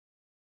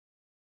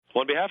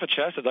Well, on behalf of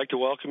CHEST, I'd like to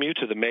welcome you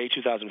to the May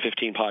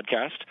 2015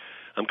 podcast.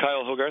 I'm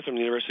Kyle Hogarth from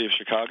the University of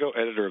Chicago,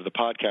 editor of the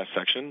podcast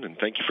section, and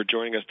thank you for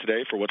joining us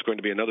today for what's going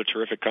to be another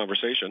terrific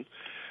conversation.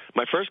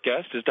 My first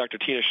guest is Dr.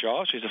 Tina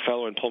Shaw. She's a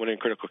fellow in pulmonary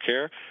and critical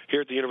care here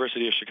at the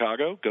University of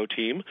Chicago. Go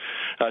team.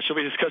 She'll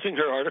be discussing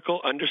her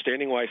article,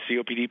 Understanding Why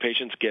COPD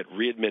Patients Get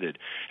Readmitted,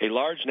 a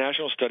large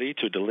national study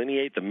to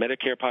delineate the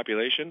Medicare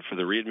population for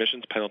the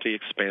readmissions penalty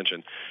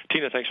expansion.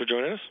 Tina, thanks for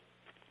joining us.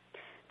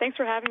 Thanks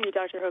for having me,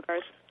 Dr.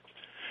 Hogarth.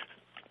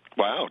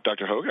 Wow,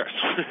 Dr. Hogarth.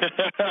 It's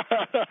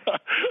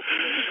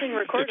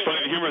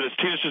funny to humor this.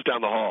 Tina's just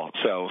down the hall.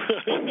 So,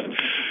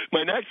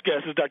 my next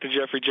guest is Dr.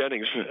 Jeffrey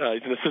Jennings.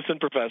 He's an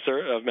assistant professor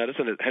of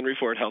medicine at Henry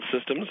Ford Health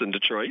Systems in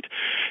Detroit.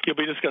 He'll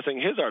be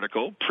discussing his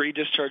article,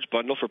 Pre-Discharge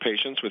Bundle for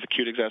Patients with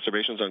Acute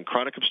Exacerbations on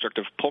Chronic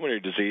Obstructive Pulmonary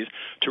Disease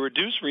to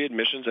Reduce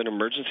Readmissions and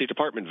Emergency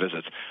Department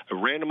Visits, a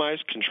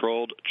randomized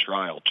controlled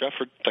trial. Jeff,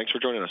 thanks for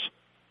joining us.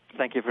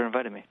 Thank you for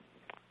inviting me.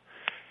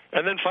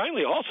 And then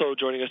finally, also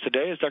joining us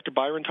today is Dr.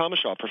 Byron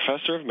Thomashaw,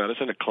 professor of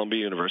medicine at Columbia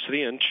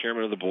University and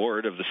chairman of the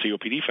board of the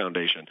COPD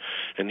Foundation.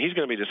 And he's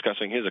going to be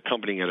discussing his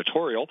accompanying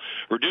editorial,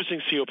 Reducing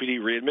COPD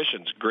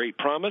Readmissions, Great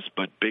Promise,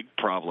 but Big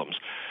Problems.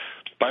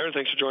 Byron,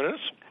 thanks for joining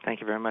us.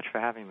 Thank you very much for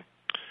having me.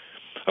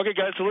 Okay,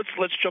 guys, so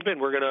let's jump in.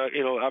 We're gonna,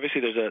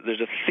 obviously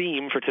there's a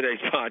theme for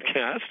today's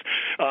podcast.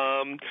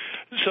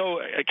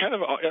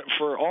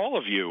 For all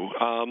of you,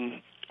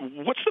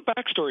 what's the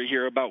backstory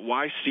here about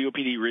why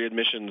COPD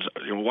readmissions?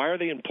 Why are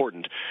they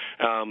important?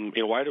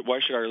 Why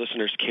should our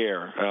listeners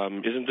care?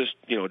 Isn't this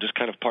just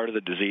kind of part of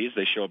the disease?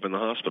 They show up in the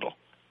hospital.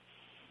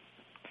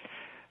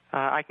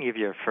 I can give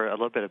you a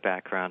little bit of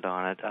background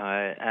on it.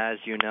 As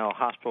you know,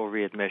 hospital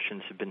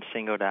readmissions have been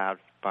singled out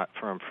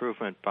for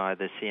improvement by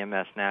the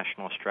CMS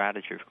National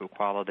Strategy for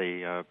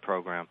Quality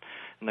program.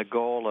 And the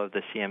goal of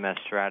the CMS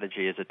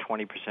strategy is a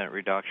 20%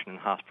 reduction in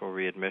hospital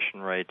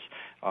readmission rates,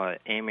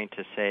 aiming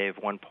to save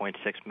 1.6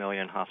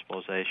 million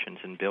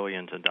hospitalizations and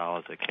billions of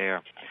dollars of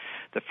care.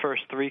 The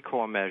first three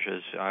core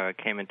measures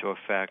came into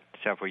effect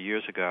several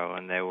years ago,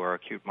 and they were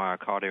acute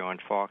myocardial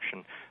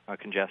infarction,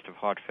 congestive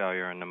heart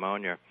failure, and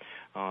pneumonia.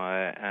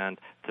 And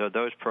so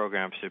those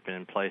programs have been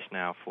in place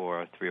now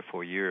for 3 or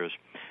 4 years.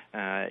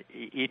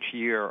 Each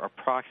year,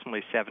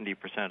 approximately 70%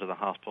 of the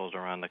hospitals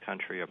around the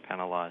country are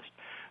penalized.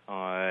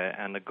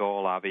 And the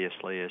goal,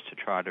 obviously, is to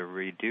try to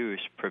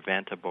reduce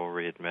preventable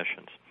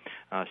readmissions.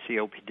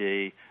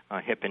 COPD,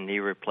 hip and knee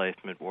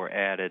replacement were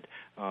added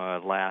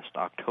last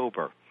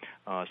October.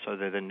 So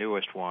they're the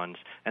newest ones.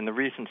 And the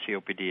reason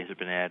COPD has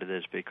been added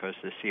is because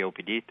the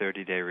COPD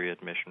 30-day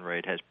readmission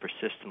rate has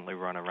persistently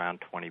run around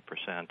 20%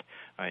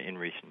 in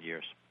recent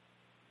years.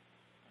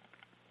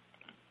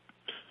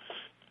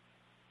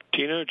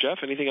 Tina, Jeff,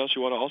 anything else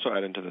you want to also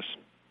add into this?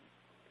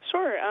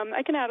 Sure.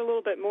 I can add a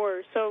little bit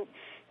more. So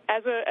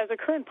as a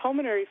current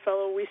pulmonary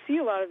fellow, we see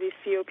a lot of these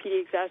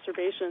COPD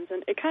exacerbations,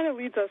 and it kind of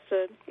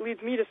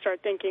leads me to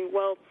start thinking,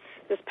 well,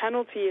 this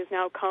penalty has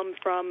now come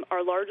from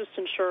our largest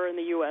insurer in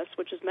the U.S.,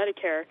 which is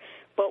Medicare,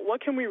 but what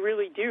can we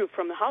really do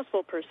from the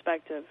hospital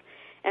perspective?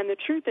 And the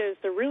truth is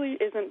there really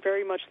isn't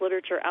very much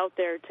literature out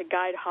there to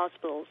guide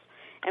hospitals.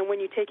 And when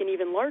you take an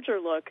even larger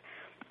look,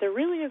 there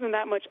really isn't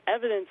that much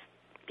evidence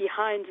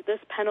behind this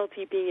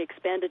penalty being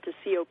expanded to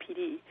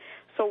COPD.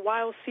 So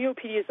while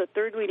COPD is the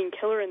third leading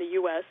killer in the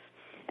U.S.,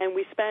 and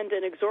we spend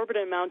an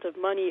exorbitant amount of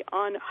money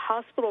on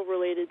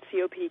hospital-related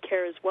COPD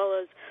care as well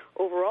as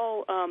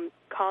overall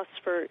costs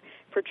for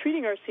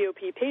treating our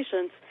COPD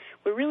patients,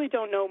 we really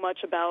don't know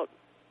much about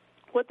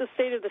what the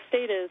state of the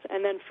state is,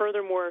 and then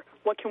furthermore,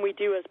 what can we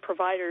do as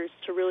providers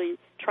to really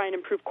try and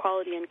improve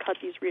quality and cut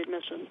these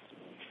readmissions.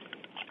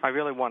 I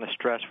really want to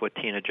stress what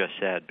Tina just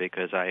said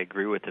because I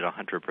agree with it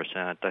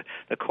 100%.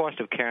 The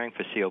cost of caring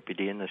for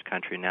COPD in this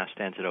country now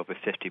stands at over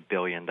 $50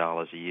 billion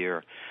a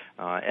year.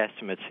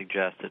 Estimates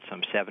suggest that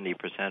some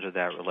 70% of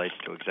that relates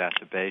to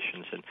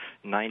exacerbations and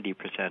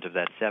 90% of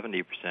that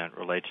 70%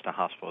 relates to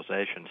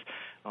hospitalizations.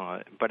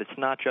 But it's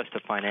not just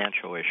a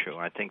financial issue.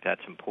 I think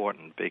that's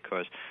important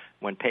because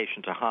when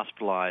patients are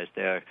hospitalized,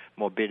 their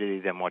morbidity,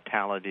 their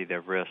mortality,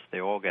 their risk, they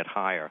all get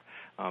higher.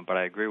 But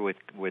I agree with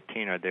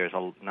Tina. There's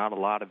not a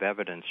lot of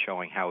evidence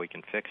showing how we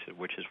can fix it,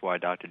 which is why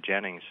Dr.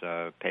 Jennings'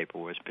 paper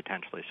was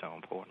potentially so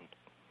important.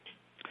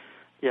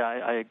 Yeah,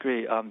 I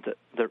agree.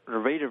 The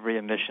rate of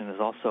readmission is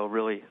also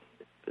really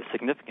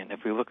significant.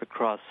 If we look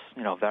across,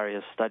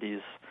 various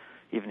studies,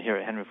 even here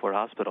at Henry Ford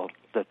Hospital,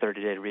 the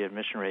 30-day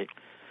readmission rate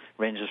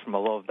ranges from a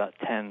low of about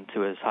 10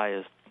 to as high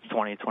as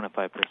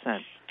 20-25%.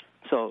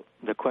 So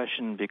the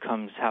question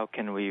becomes, how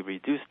can we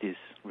reduce these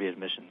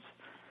readmissions?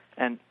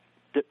 And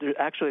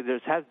there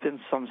has been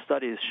some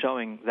studies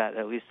showing that,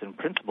 at least in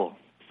principle,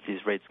 these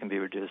rates can be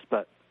reduced.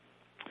 But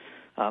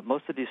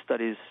most of these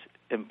studies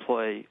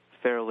employ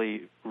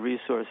fairly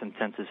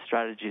resource-intensive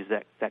strategies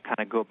that kind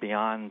of go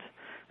beyond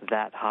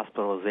that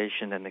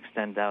hospitalization and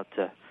extend out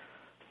to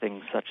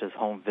things such as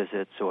home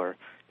visits or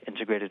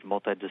integrated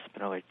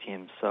multidisciplinary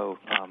teams. So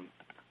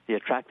the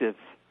attractive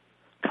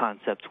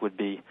concepts would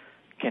be,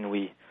 can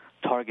we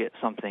target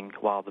something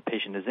while the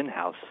patient is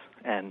in-house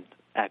and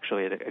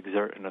actually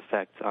exert an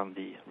effect on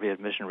the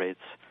readmission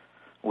rates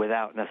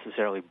without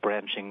necessarily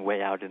branching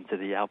way out into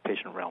the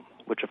outpatient realm,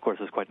 which of course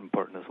is quite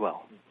important as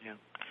well. Yeah.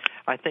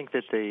 I think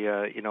that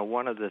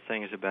one of the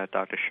things about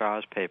Dr.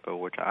 Shah's paper,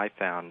 which I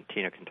found,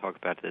 Tina can talk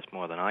about this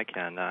more than I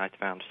can, I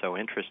found so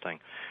interesting,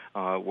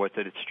 was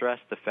that it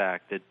stressed the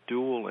fact that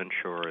dual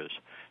insurers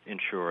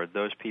insured,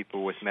 those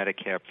people with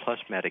Medicare plus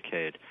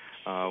Medicaid,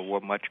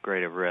 were much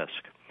greater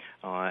risk.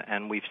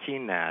 And we've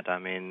seen that. I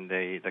mean,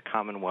 the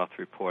Commonwealth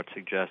report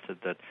suggested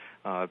that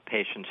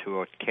patients who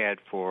are cared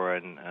for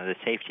in the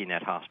safety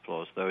net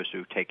hospitals, those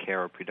who take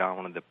care of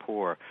predominantly the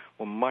poor,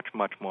 were much,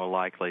 much more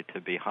likely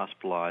to be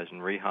hospitalized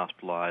and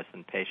rehospitalized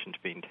than patients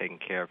being taken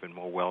care of in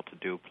more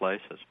well-to-do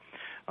places.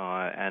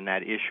 And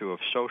that issue of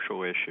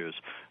social issues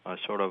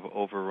sort of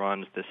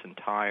overruns this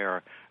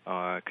entire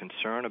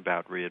concern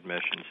about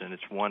readmissions, and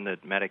it's one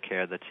that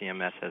Medicare, that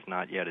CMS has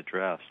not yet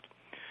addressed.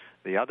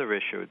 The other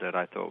issue that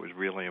I thought was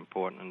really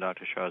important in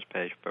Dr. Shah's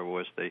paper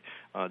was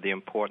the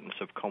importance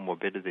of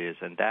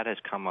comorbidities, and that has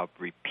come up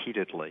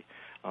repeatedly.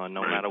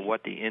 No matter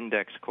what the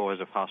index cause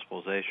of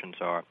hospitalizations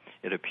are,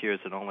 it appears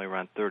that only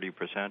around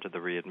 30% of the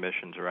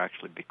readmissions are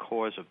actually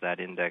because of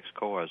that index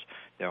cause.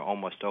 They're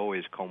almost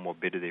always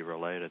comorbidity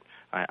related.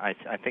 I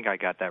think I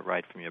got that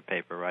right from your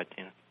paper, right,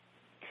 Tina?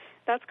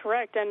 That's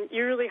correct, and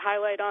you really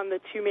highlight on the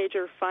two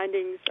major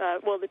findings,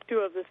 the two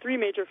of the three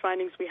major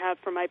findings we have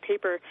from my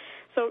paper.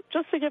 So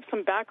just to give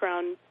some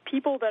background,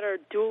 people that are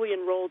dually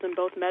enrolled in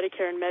both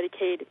Medicare and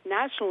Medicaid,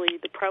 nationally,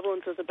 the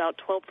prevalence is about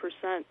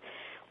 12%.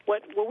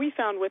 What we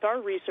found with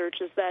our research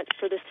is that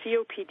for the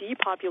COPD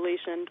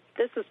population,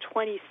 this is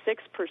 26%.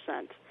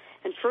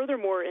 And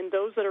furthermore, in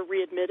those that are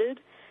readmitted,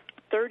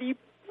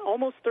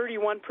 almost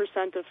 31%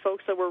 of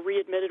folks that were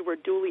readmitted were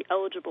dually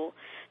eligible.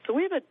 So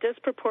we have a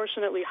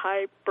disproportionately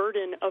high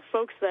burden of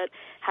folks that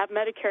have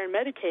Medicare and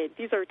Medicaid.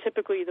 These are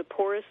typically the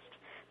poorest,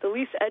 the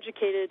least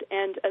educated,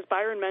 and as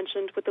Byron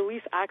mentioned, with the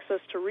least access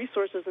to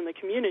resources in the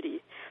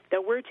community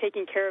that we're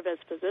taking care of as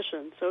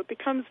physicians. So it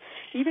becomes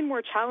even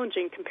more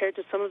challenging compared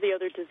to some of the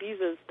other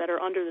diseases that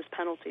are under this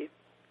penalty.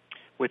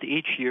 With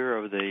each year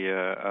of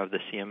the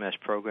CMS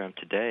program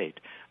to date,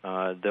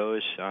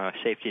 those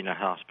safety net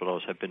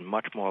hospitals have been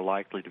much more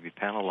likely to be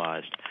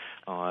penalized.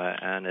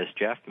 And as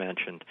Jeff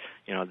mentioned,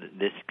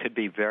 this could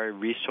be very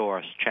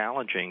resource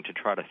challenging to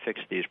try to fix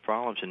these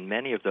problems, and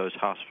many of those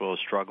hospitals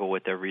struggle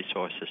with their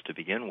resources to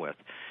begin with.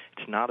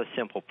 It's not a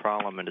simple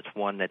problem, and it's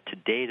one that to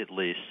date at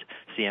least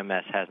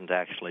CMS hasn't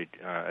actually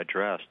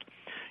addressed.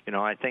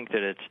 I think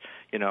that it's,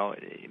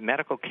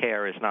 medical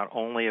care is not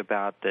only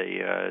about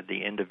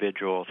the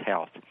individual's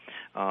health.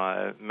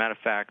 Matter of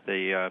fact,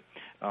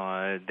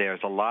 there's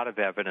a lot of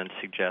evidence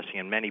suggesting,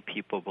 and many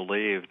people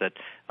believe that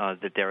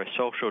there are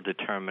social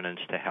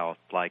determinants to health,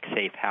 like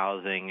safe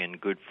housing and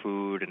good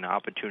food and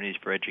opportunities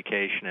for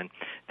education. And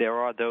there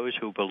are those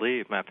who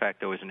believe, matter of fact,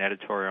 there was an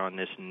editorial on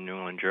this in the New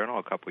England Journal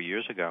a couple of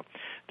years ago,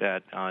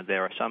 that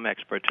there are some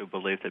experts who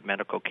believe that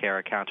medical care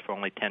accounts for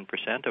only 10%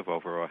 of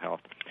overall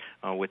health,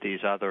 with these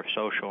other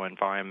social,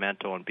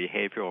 environmental, and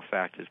behavioral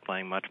factors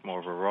playing much more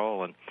of a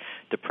role. And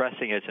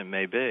depressing as it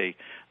may be,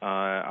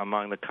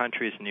 among the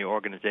countries in the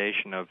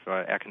Organization of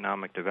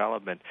Economic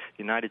Development,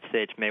 the United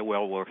States may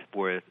well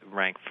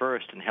rank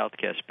first in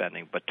healthcare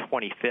spending, but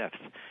 25th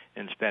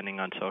in spending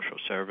on social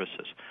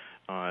services.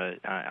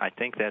 I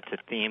think that's a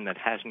theme that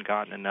hasn't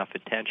gotten enough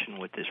attention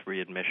with this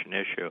readmission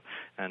issue,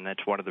 and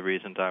that's one of the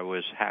reasons I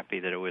was happy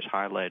that it was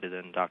highlighted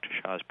in Dr.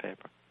 Shah's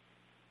paper.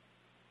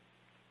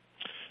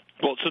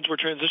 Well, since we're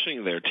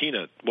transitioning there,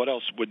 Tina, what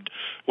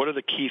are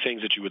the key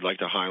things that you would like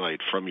to highlight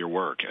from your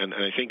work? And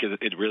I think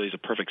it really is a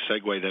perfect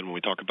segue then when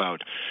we talk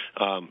about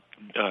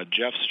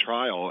Jeff's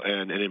trial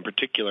and in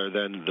particular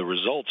then the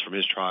results from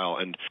his trial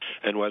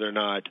and whether or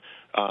not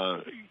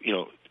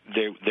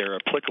they're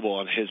applicable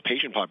on his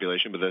patient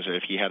population, but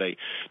if he had a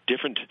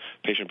different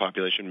patient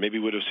population, maybe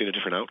we would have seen a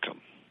different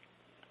outcome.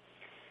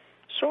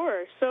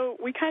 Sure. So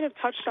we kind of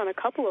touched on a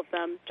couple of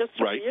them. Just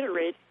to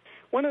reiterate,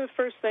 one of the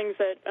first things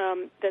that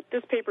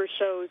this paper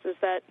shows is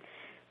that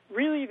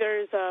really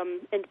there's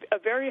a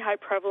very high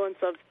prevalence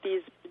of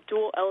these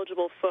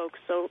dual-eligible folks.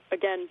 So,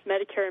 again,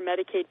 Medicare and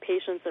Medicaid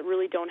patients that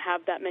really don't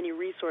have that many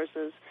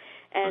resources.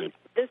 And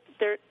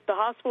the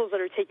hospitals that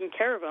are taking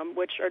care of them,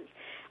 which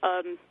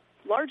are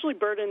largely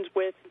burdened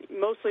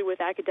mostly with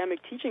academic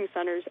teaching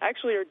centers,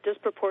 actually are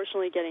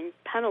disproportionately getting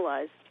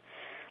penalized.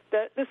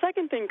 The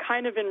second thing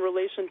kind of in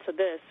relation to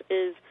this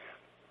is,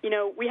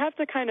 we have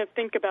to kind of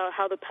think about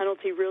how the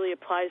penalty really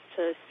applies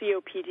to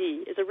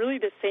COPD. Is it really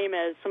the same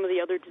as some of the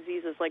other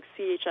diseases like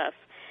CHF?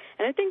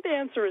 And I think the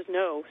answer is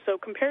no. So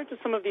compared to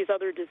some of these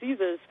other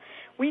diseases,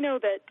 we know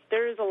that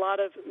there is a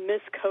lot of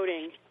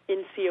miscoding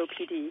in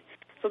COPD.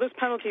 So this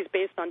penalty is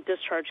based on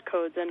discharge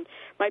codes. And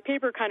my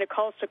paper kind of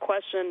calls to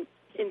question,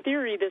 in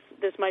theory,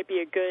 this might be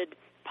a good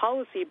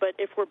policy, but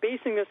if we're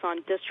basing this on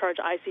discharge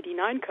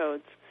ICD-9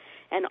 codes,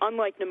 and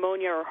unlike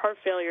pneumonia or heart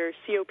failure,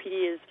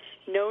 COPD is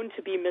known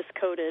to be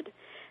miscoded,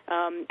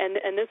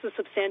 And this is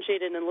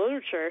substantiated in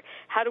literature.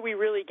 How do we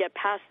really get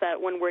past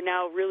that when we're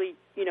now really,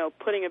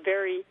 putting a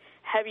very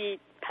heavy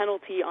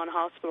penalty on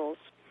hospitals?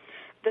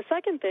 The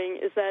second thing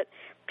is that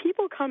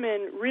people come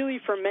in really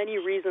for many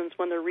reasons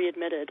when they're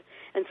readmitted.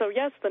 And so,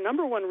 yes, the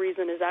number one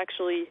reason is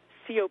actually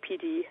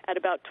COPD at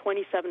about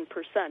 27%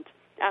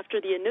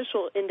 after the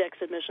initial index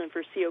admission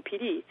for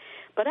COPD.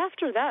 But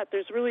after that,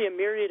 there's really a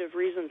myriad of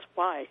reasons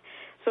why.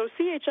 So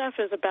CHF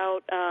is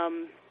about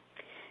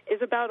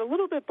a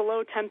little bit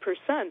below 10%.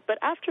 But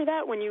after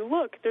that, when you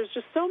look, there's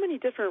just so many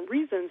different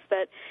reasons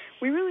that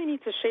we really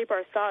need to shape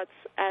our thoughts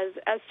as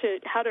to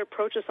how to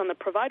approach this on the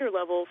provider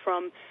level,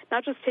 from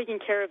not just taking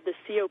care of the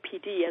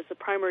COPD as the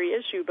primary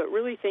issue, but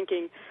really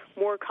thinking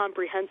more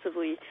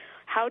comprehensively,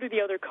 how do the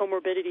other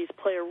comorbidities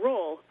play a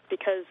role?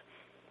 Because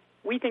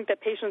we think that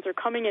patients are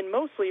coming in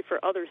mostly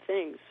for other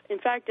things. In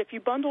fact, if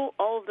you bundle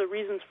all of the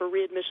reasons for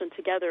readmission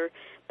together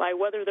by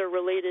whether they're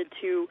related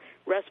to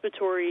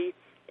respiratory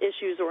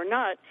issues or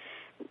not,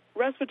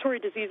 respiratory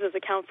diseases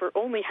account for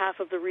only half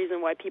of the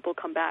reason why people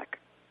come back.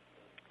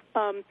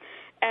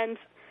 And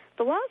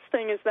the last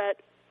thing is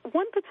that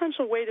one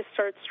potential way to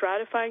start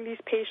stratifying these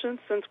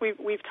patients, since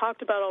we've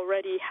talked about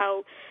already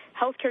how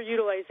healthcare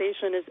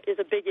utilization is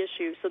a big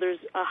issue, so there's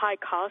a high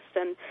cost,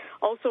 and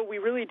also we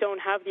really don't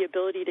have the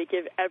ability to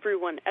give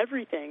everyone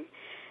everything,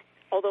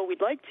 although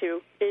we'd like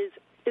to, is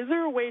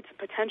there a way to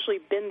potentially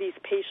bin these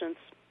patients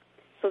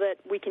so that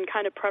we can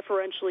kind of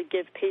preferentially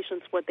give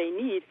patients what they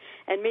need,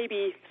 and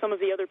maybe some of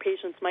the other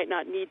patients might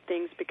not need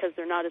things because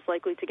they're not as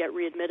likely to get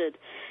readmitted.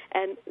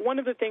 And one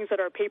of the things that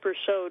our paper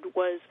showed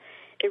was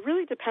it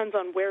really depends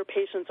on where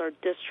patients are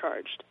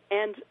discharged.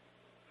 And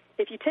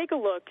if you take a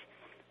look,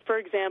 for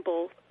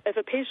example, if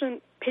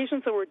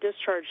patients that were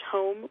discharged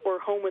home or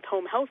home with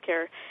home health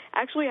care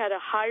actually had a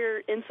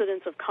higher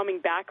incidence of coming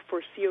back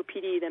for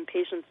COPD than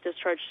patients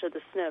discharged to the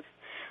SNF.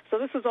 So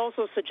this is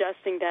also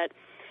suggesting that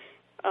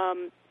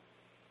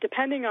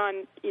depending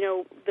on,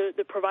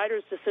 the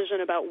provider's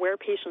decision about where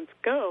patients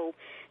go,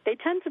 they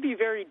tend to be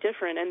very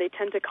different, and they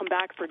tend to come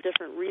back for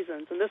different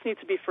reasons. And this needs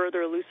to be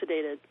further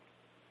elucidated.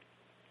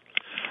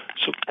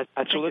 So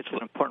I think it's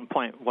an important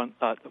point.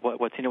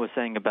 What Tina was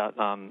saying about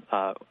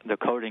the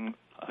coding,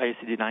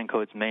 ICD-9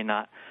 codes may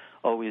not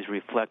always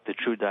reflect the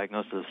true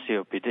diagnosis of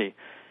COPD.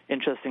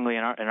 Interestingly,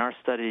 in our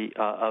study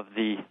of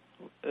the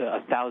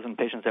 1,000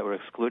 patients that were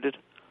excluded,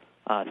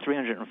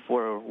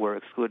 304 were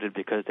excluded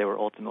because they were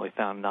ultimately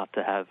found not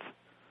to have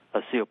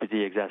a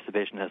COPD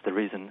exacerbation as the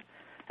reason,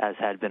 as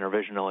had been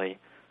originally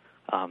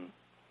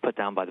put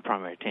down by the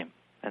primary team,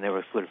 and they were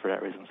excluded for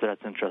that reason. So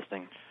that's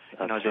interesting.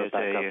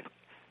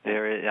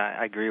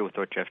 I agree with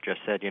what Jeff just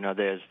said.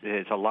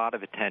 There's a lot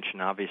of attention.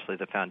 Obviously,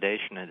 the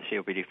foundation and the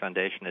COPD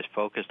Foundation is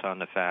focused on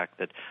the fact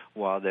that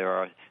while there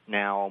are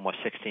now almost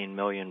 16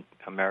 million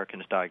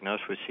Americans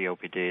diagnosed with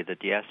COPD, that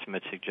the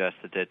estimates suggest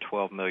that there are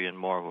 12 million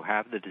more who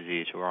have the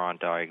disease who are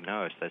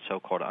undiagnosed, that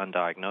so-called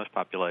undiagnosed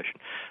population.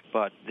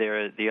 But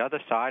the other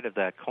side of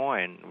that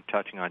coin,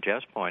 touching on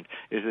Jeff's point,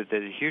 is that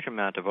there's a huge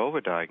amount of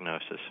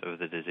overdiagnosis of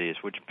the disease,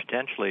 which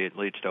potentially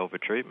leads to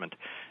overtreatment.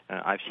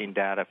 I've seen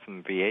data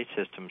from VA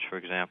systems, for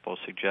example,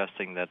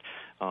 suggesting that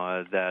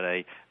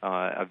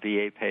a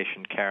VA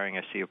patient carrying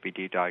a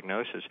COPD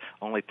diagnosis,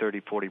 only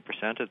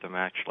 30-40% of them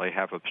actually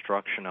have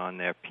obstruction on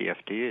their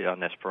PFD, on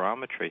their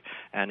spirometry.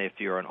 And if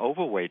you're an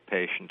overweight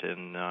patient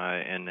in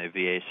the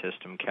VA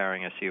system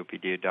carrying a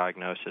COPD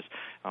diagnosis,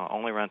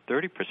 only around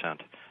 30%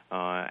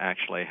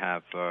 actually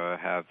have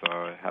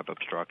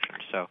obstruction.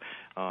 So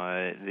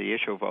the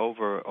issue of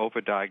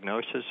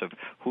overdiagnosis of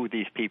who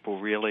these people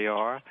really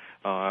are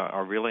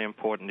really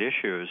important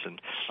issues,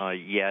 and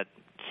yet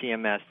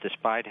CMS,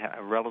 despite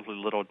a relatively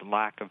little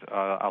lack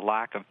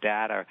of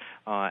data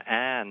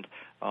and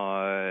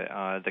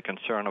the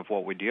concern of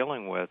what we're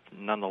dealing with,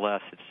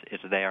 nonetheless,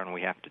 it's there and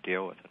we have to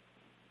deal with it.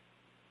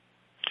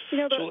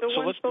 The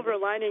one silver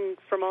lining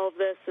from all of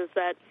this is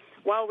that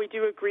while we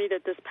do agree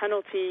that this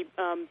penalty,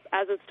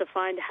 as it's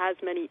defined, has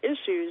many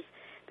issues,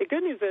 the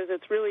good news is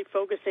it's really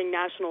focusing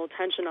national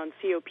attention on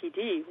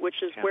COPD,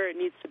 which is where it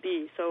needs to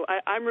be. So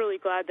I'm really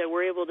glad that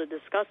we're able to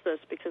discuss this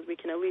because we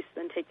can at least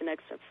then take the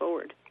next step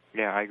forward.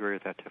 Yeah, I agree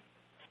with that, too.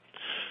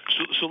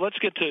 So let's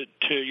get to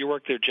your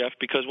work there, Jeff,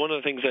 because one of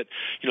the things that,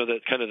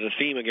 that kind of the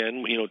theme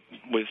again,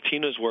 with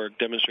Tina's work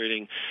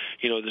demonstrating,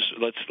 this,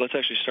 let's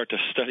actually start to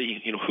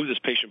study, who this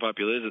patient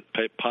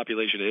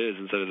population is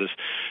instead of this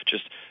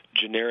just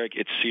generic,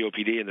 it's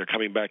COPD and they're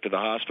coming back to the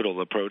hospital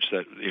approach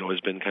that, has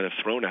been kind of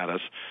thrown at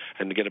us,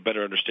 and to get a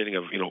better understanding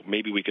of,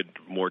 maybe we could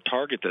more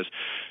target this.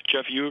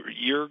 Jeff,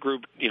 your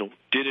group,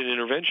 did an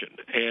intervention,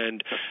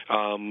 and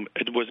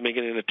it was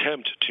making an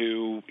attempt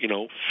to,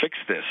 fix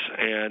this.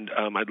 And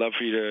I'd love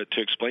for you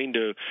to explain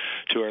to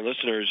our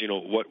listeners,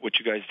 what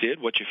you guys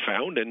did, what you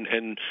found,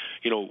 and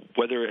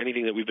whether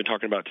anything that we've been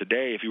talking about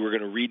today, if you were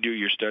going to redo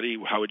your study,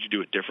 how would you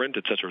do it different,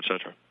 et cetera, et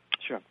cetera?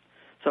 Sure.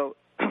 So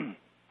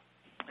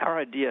our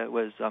idea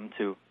was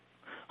to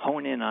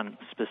hone in on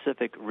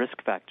specific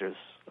risk factors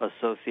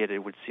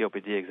associated with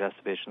COPD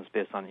exacerbations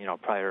based on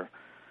prior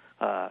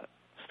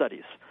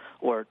studies,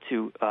 or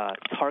to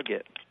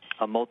target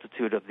a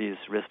multitude of these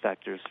risk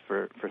factors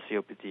for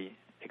COPD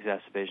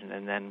exacerbation,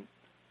 and then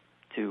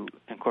to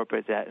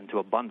incorporate that into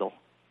a bundle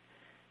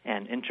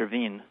and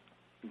intervene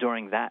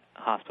during that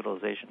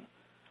hospitalization,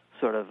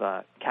 sort of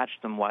catch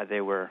them while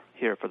they were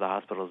here for the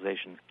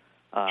hospitalization,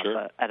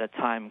 but at a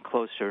time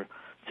closer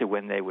to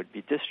when they would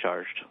be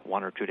discharged,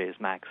 1 or 2 days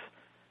max,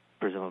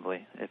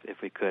 presumably,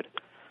 if we could.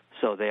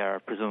 So they are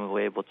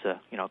presumably able to,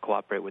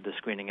 cooperate with the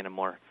screening in a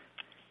more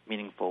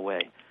meaningful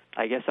way.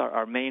 I guess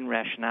our main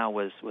rationale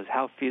was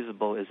how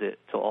feasible is it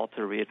to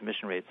alter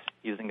readmission rates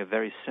using a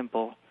very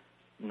simple,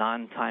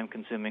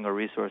 non-time-consuming or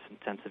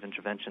resource-intensive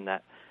intervention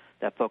that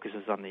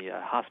focuses on the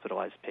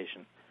hospitalized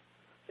patient.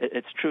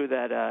 It's true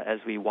that as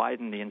we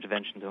widen the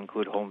intervention to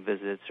include home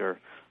visits or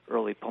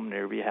early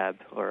pulmonary rehab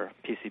or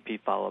PCP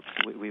follow-ups,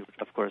 we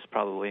of course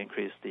probably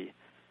increase the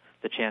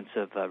chance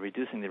of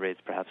reducing the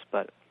rates perhaps,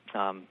 but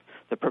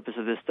the purpose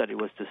of this study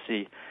was to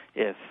see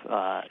if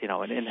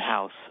an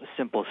in-house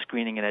simple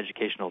screening and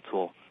educational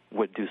tool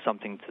would do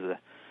something to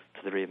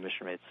the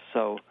readmission rates.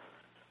 So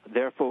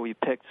therefore we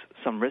picked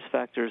some risk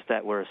factors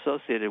that were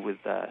associated with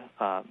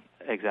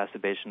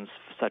exacerbations,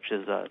 such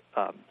as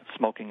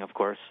smoking, of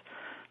course,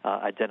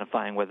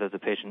 identifying whether the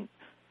patient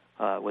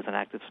was an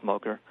active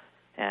smoker,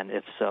 and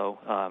if so,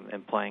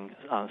 employing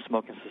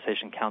smoking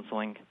cessation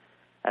counseling,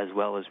 as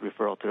well as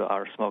referral to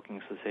our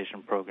smoking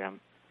cessation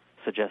program,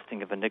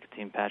 suggesting of a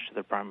nicotine patch to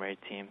the primary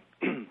team,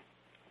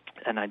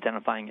 and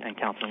identifying and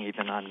counseling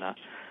even on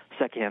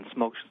secondhand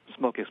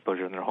smoke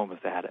exposure in their home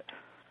if they had it.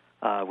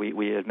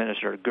 We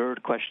administered a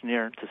GERD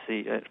questionnaire to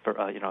see for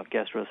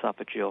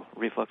gastroesophageal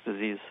reflux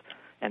disease,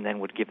 and then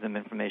would give them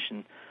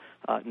information,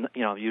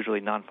 usually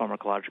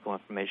non-pharmacological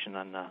information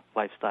on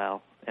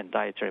lifestyle and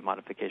dietary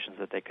modifications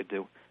that they could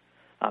do.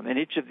 And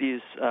each of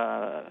these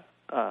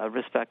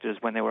risk factors,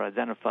 when they were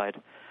identified,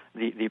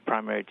 the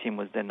primary team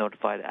was then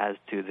notified as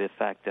to the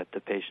fact that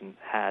the patient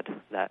had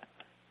that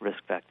risk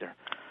factor.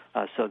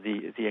 So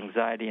the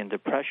anxiety and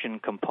depression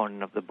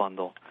component of the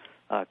bundle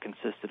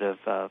consisted of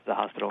the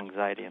hospital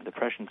anxiety and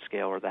depression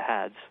scale, or the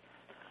HADS,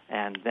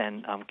 and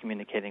then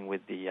communicating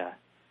with the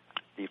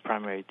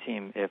primary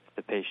team if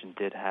the patient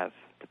did have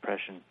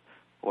depression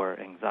or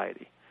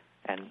anxiety,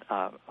 and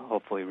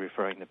hopefully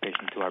referring the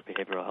patient to our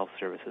behavioral health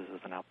services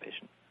as an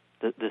outpatient.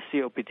 The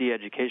COPD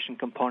education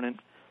component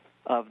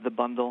of the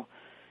bundle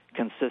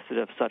consisted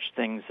of such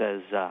things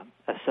as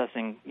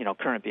assessing,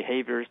 current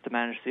behaviors to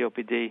manage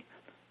COPD,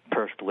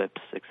 pursed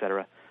lips,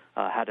 etc.,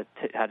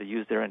 how to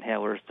use their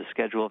inhalers, the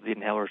schedule of the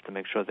inhalers to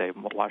make sure they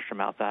wash their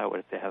mouth out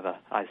if they have a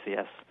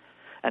ICS.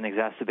 An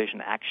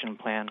exacerbation action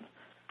plan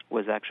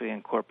was actually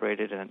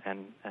incorporated,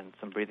 and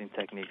some breathing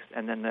techniques.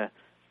 And then the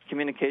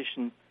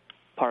communication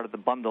part of the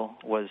bundle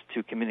was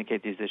to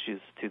communicate these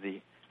issues to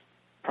the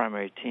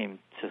primary team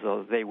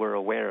so they were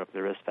aware of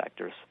the risk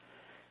factors.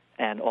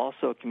 And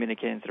also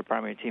communicating to the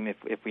primary team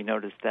if we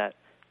noticed that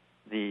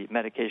the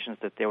medications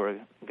that they were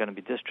going to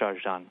be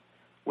discharged on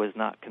was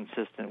not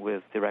consistent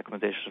with the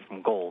recommendations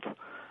from GOLD,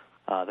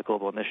 the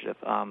Global Initiative,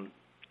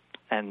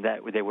 and that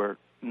they were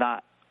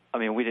not.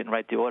 We didn't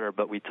write the order,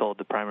 but we told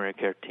the primary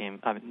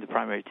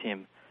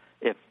team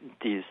if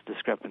these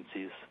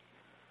discrepancies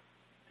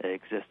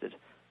existed.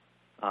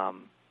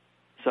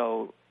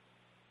 So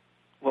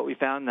what we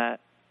found that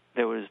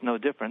there was no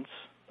difference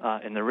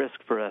in the risk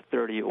for a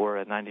 30 or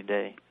a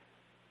 90-day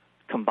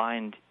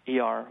combined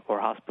ER or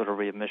hospital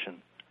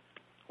readmission.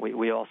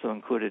 We also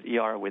included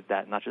ER with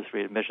that, not just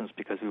readmissions,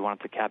 because we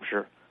wanted to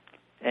capture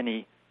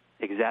any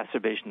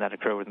exacerbation that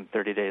occurred within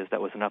 30 days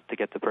that was enough to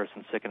get the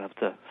person sick enough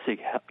to seek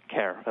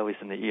care, at least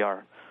in the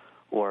ER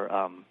or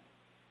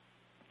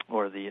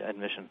the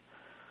admission.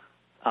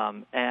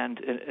 And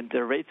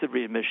the rates of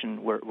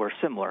readmission were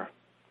similar,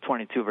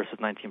 22 versus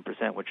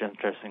 19%, which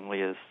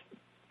interestingly is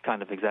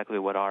kind of exactly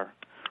what our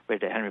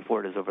rate at Henry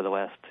Ford is over the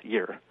last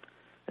year.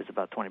 It's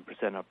about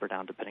 20% up or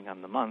down depending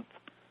on the month.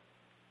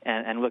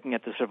 And looking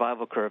at the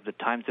survival curve, the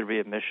time to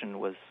readmission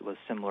was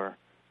similar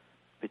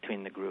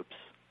between the groups.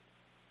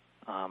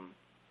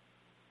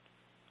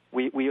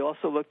 We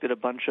also looked at a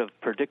bunch of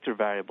predictor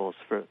variables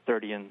for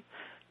 30 and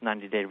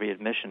 90-day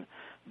readmission,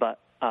 but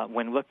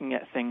when looking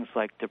at things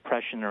like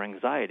depression or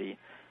anxiety,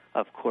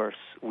 of course,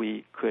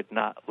 we could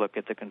not look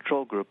at the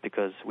control group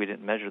because we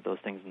didn't measure those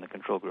things in the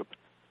control group.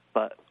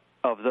 But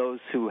of those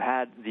who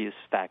had these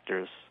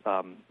factors,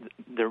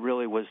 there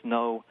really was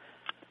no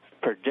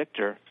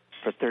predictor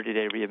for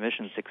 30-day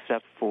readmissions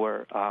except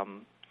for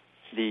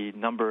the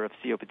number of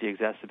COPD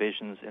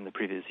exacerbations in the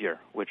previous year,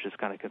 which is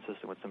kind of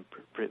consistent with some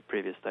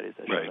previous studies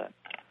that show that,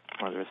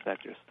 one of the risk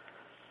factors.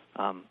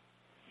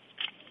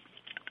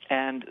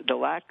 And the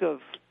lack of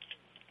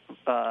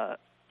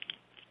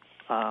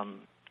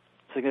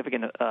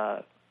significant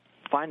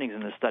findings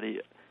in this study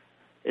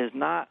is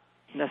not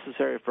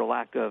necessary for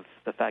lack of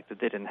the fact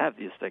that they didn't have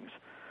these things.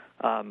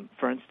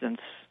 For instance,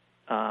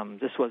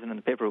 this wasn't in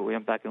the paper, but we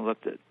went back and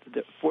looked at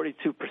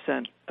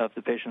 42% of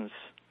the patients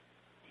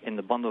in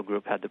the bundle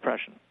group had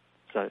depression.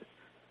 So,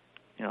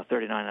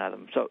 39 out of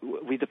them. So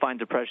we define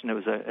depression.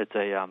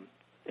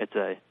 It's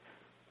a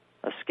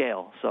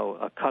scale, so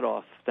a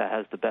cutoff that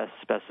has the best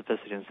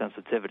specificity and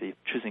sensitivity,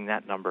 choosing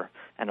that number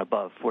and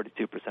above.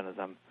 42% of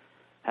them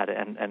had it,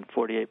 and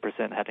 48%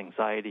 had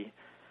anxiety.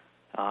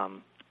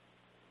 And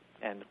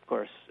of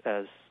course,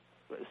 as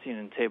seen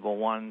in Table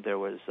 1, there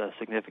was a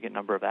significant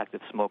number of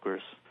active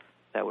smokers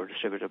that were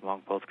distributed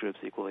among both groups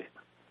equally.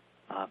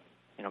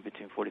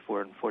 Between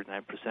 44 and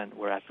 49%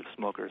 were active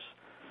smokers.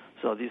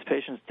 So these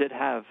patients did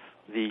have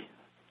the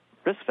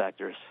risk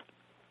factors,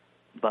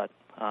 but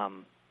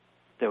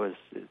there was,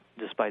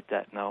 despite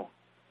that, no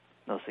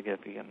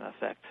significant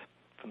effect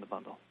from the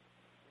bundle.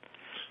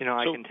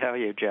 I can tell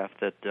you, Jeff,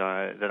 that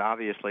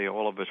obviously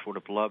all of us would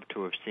have loved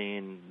to have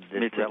seen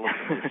this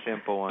relatively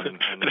simple and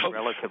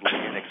relatively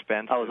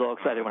inexpensive. I was all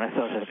excited when I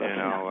saw this. I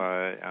know.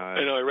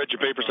 I read your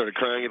paper, started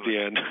crying at the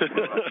end.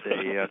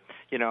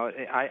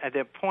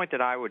 The point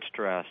that I would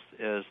stress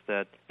is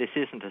that this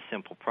isn't a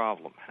simple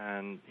problem,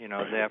 and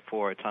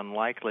therefore it's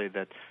unlikely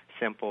that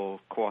simple,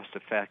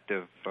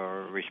 cost-effective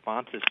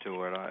responses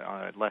to it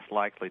are less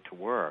likely to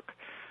work.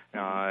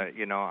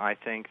 I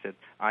think that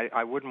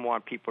I wouldn't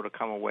want people to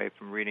come away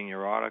from reading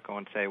your article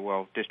and say,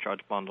 well,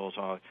 discharge bundles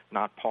are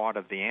not part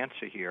of the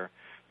answer here,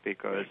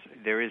 because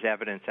there is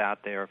evidence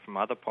out there from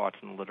other parts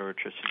in the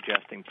literature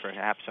suggesting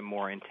perhaps a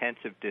more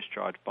intensive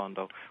discharge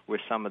bundle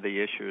with some of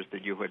the issues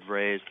that you had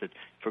raised that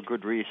for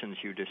good reasons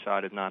you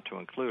decided not to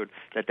include,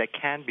 that they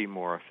can be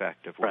more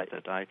effective with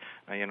it. I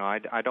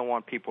don't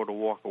want people to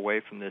walk away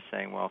from this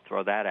saying, well,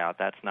 throw that out.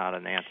 That's not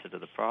an answer to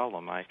the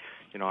problem. I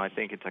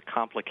think it's a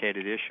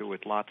complicated issue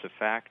with lots of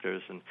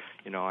factors, and,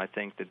 I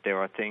think that there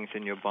are things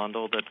in your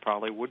bundle that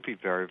probably would be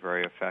very,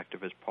 very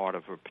effective as part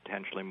of a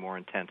potentially more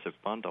intensive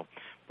bundle.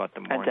 But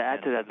the more and to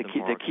add to that, the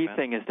key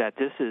thing is that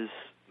this is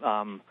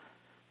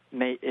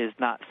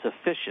not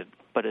sufficient,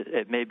 but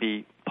it may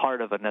be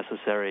part of a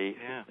necessary.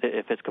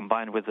 If it's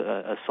combined with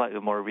a slightly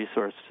more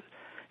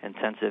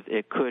resource-intensive,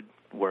 it could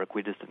work.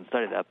 We just didn't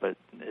study that, but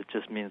it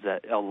just means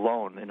that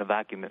alone in a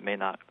vacuum it may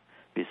not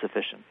be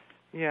sufficient.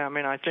 Yeah,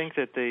 I think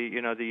that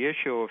the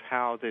issue of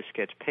how this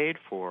gets paid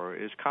for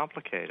is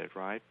complicated,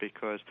 right?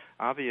 Because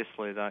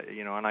obviously,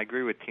 and I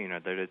agree with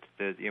Tina that it's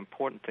the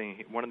important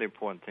thing. One of the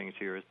important things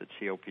here is that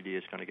COPD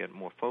is going to get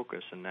more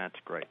focus, and that's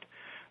great.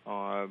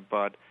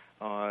 But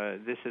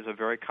this is a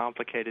very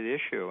complicated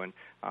issue, and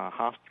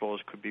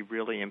hospitals could be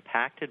really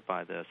impacted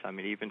by this.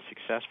 Even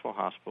successful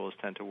hospitals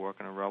tend to work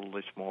on a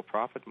relatively small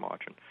profit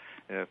margin.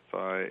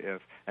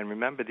 And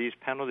remember, these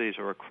penalties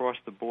are across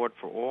the board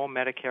for all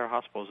Medicare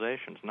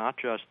hospitalizations, not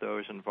just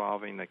those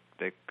involving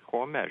the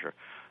core measure.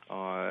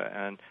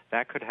 And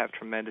that could have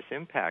tremendous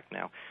impact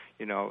now.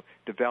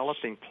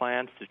 Developing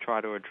plans to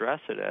try to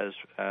address it,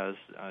 as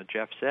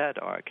Jeff said,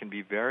 can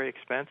be very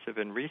expensive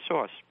and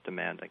resource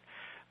demanding.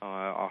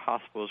 Our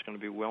hospital is going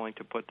to be willing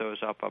to put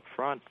those up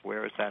front.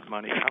 Where is that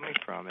money coming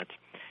from?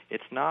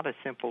 It's not a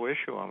simple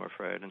issue, I'm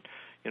afraid. And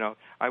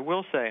I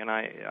will say, and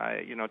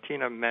I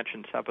Tina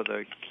mentioned some of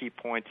the key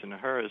points in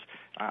hers.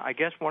 I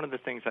guess one of the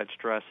things I'd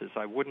stress is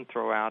I wouldn't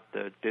throw out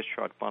the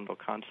discharge bundle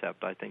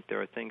concept. I think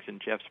there are things in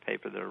Jeff's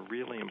paper that are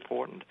really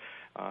important.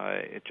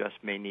 It just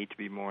may need to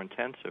be more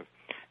intensive.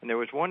 And there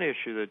was one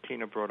issue that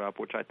Tina brought up,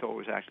 which I thought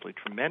was actually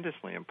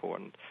tremendously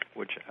important,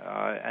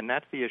 and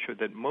that's the issue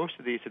that most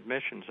of these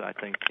admissions, I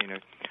think, Tina,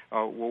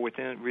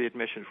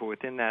 readmissions were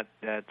within that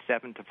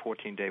 7 to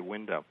 14-day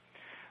window.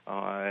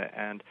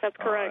 And that's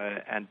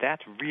correct. And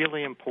that's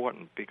really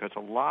important because a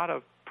lot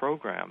of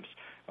programs,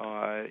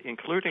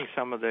 including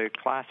some of the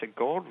classic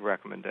gold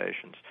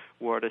recommendations,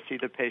 were to see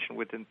the patient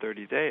within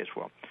 30 days.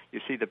 Well, you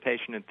see the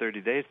patient in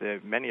 30 days,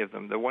 many of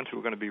them, the ones who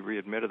are going to be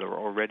readmitted are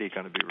already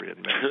going to be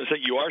readmitted. So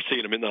you are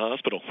seeing them in the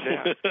hospital.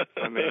 Yeah.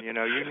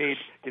 You need,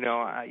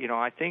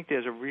 I think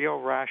there's a real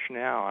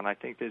rationale, and I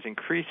think there's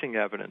increasing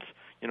evidence,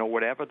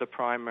 whatever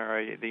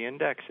the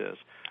index is,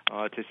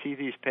 to see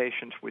these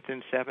patients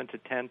within 7 to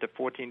 10 to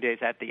 14 days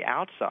at the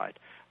outside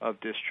of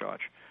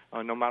discharge,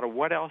 no matter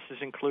what else is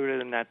included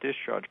in that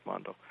discharge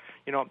bundle.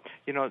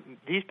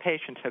 These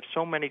patients have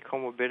so many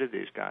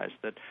comorbidities, guys,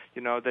 that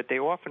they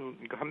often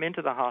come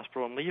into the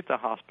hospital and leave the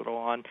hospital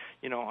on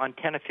 10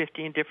 or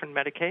 15 different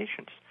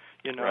medications.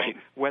 Right.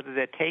 Whether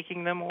they're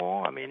taking them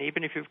all.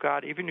 Even if you've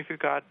got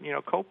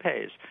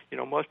co-pays,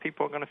 most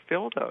people are going to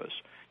fill those.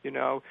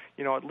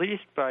 At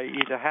least by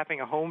either having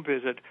a home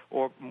visit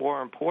or,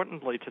 more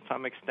importantly, to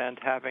some extent,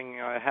 having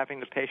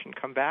the patient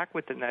come back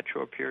within that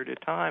short period of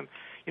time.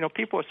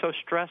 People are so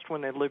stressed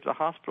when they leave the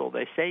hospital.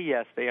 They say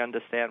yes, they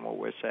understand what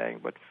we're saying,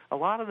 but a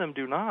lot of them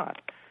do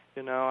not.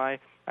 I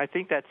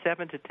think that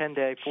 7 to 10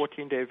 day,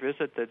 14-day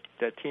visit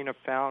that Tina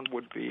found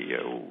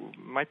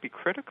might be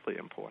critically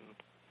important.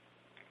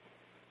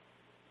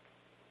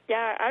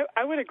 Yeah,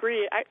 I would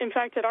agree. In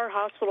fact, at our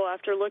hospital,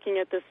 after looking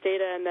at this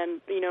data and then,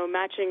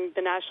 matching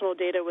the national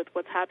data with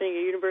what's happening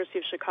at University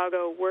of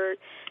Chicago, we're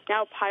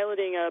now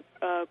piloting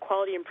a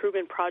quality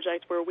improvement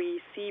project where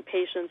we see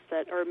patients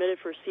that are admitted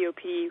for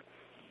COPD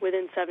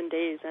within 7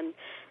 days. And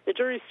the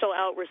jury's still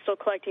out. We're still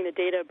collecting the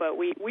data, but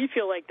we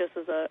feel like this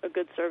is a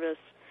good service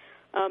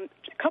A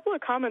couple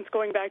of comments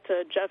going back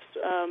to Jeff's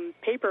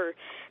paper.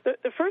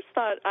 The first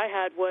thought I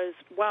had was,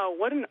 wow,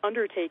 what an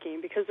undertaking,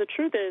 because the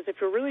truth is, if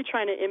you're really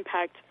trying to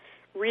impact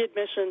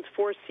readmissions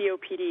for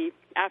COPD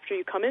after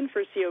you come in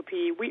for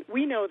COPD,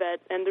 we know that,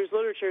 and there's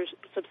literature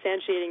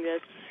substantiating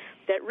this,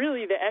 that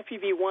really the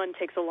FEV1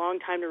 takes a long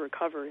time to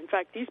recover. In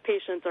fact, these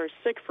patients are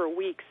sick for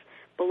weeks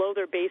below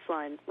their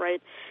baseline,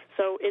 right?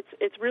 So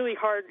it's really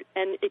hard,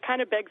 and it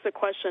kind of begs the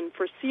question,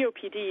 for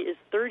COPD, is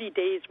 30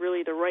 days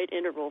really the right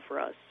interval for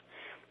us?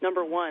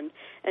 Number one.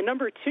 And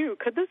number two,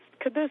 could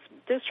this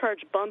discharge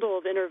bundle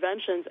of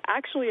interventions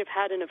actually have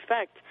had an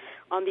effect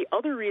on the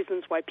other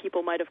reasons why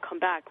people might have come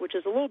back, which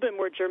is a little bit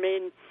more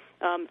germane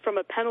from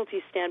a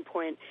penalty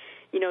standpoint,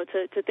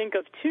 to think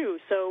of too.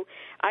 So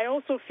I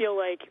also feel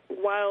like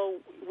while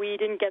we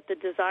didn't get the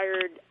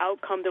desired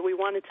outcome that we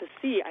wanted to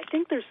see, I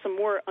think there's some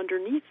more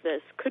underneath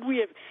this. Could we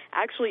have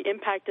actually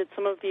impacted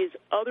some of these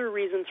other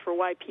reasons for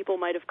why people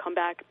might have come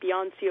back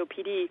beyond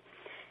COPD?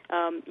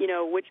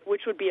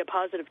 Which would be a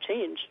positive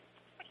change.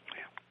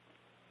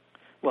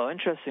 Well,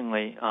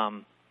 interestingly,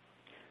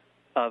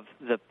 of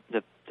the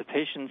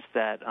patients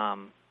that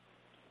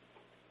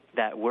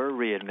were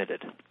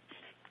readmitted,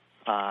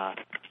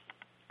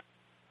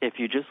 if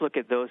you just look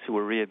at those who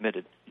were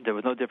readmitted, there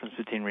was no difference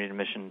between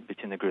readmission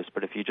between the groups.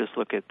 But if you just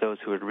look at those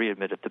who were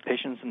readmitted, the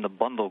patients in the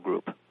bundle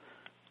group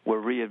were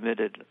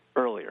readmitted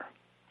earlier,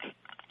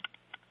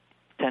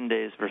 10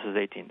 days versus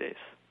 18 days.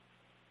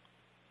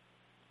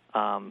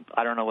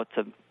 I don't know what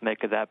to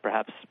make of that.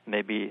 Perhaps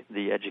maybe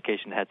the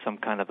education had some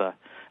kind of a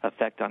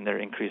effect on their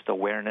increased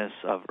awareness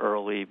of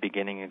early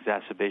beginning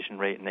exacerbation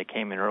rate, and they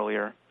came in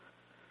earlier.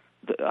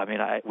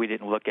 We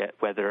didn't look at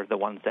whether the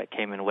ones that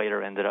came in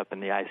later ended up in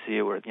the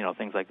ICU or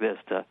things like this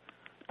to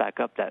back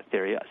up that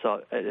theory.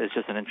 So it's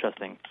just an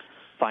interesting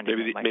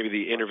finding. Maybe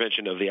the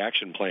intervention of the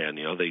action plan.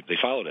 They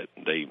followed it.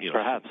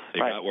 Perhaps they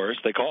got worse.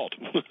 They called.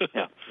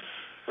 Yeah.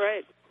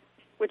 Right.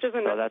 Which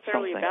isn't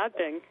necessarily a bad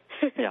thing.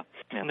 Yeah.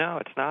 No,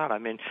 it's not.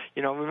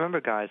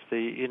 Remember, guys,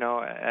 and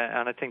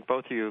I think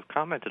both of you have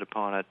commented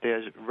upon it,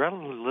 there's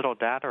relatively little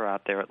data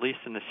out there, at least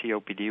in the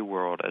COPD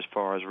world, as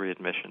far as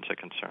readmissions are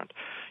concerned.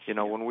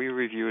 When we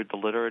reviewed the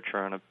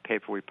literature in a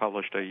paper we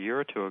published a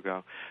year or two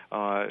ago,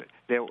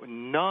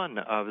 none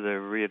of the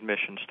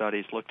readmission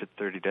studies looked at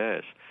 30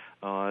 days.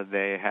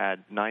 They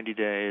had 90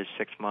 days,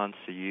 6 months,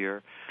 a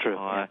year. True.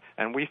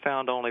 And we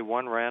found only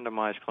one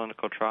randomized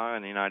clinical trial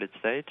in the United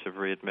States of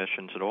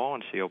readmissions at all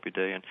in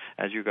COPD. And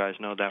as you guys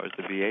know, that was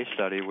the VA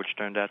study, which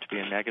turned out to be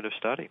a negative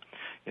study.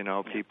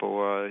 People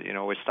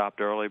were stopped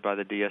early by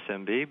the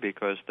DSMB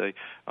because the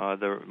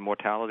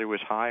mortality was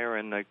higher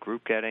in the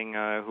group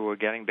who were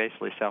getting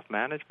basically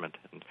self-management.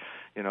 And,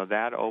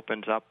 that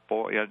opens up,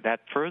 that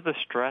further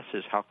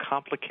stresses how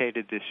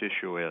complicated this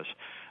issue is.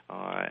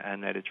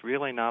 And that it's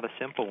really not a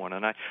simple one.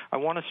 And I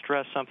want to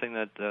stress something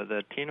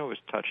that Tina was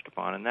touched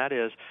upon, and that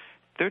is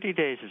 30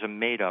 days is a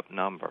made-up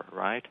number,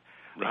 right?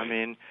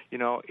 Right.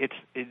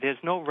 There's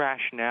no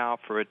rationale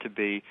for it to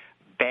be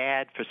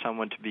bad for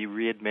someone to be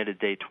readmitted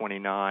day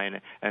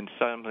 29 and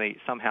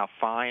somehow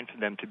fine for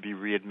them to be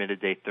readmitted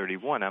day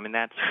 31.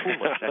 That's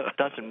foolish. That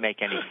doesn't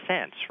make any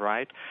sense,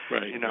 right?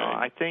 Right.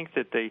 I think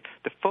that the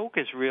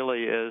focus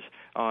really is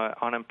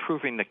on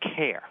improving the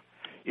care.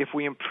 If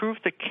we improve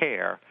the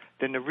care,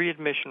 then the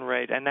readmission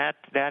rate, and that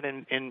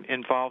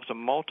involves a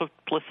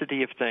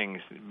multiplicity of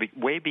things,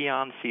 way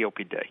beyond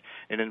COPD.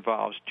 It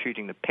involves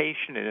treating the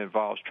patient. It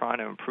involves trying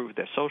to improve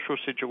their social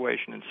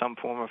situation in some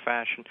form or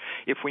fashion.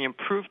 If we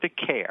improve the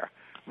care,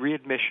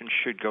 readmissions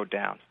should go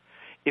down.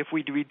 If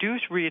we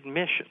reduce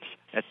readmissions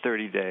at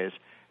 30 days,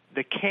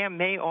 the care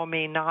may or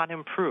may not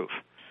improve.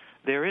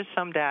 There is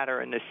some data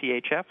in the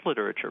CHF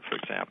literature, for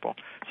example,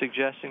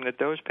 suggesting that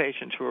those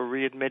patients who are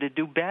readmitted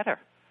do better,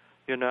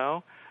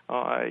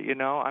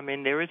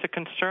 there is a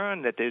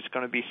concern that there's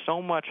going to be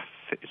so much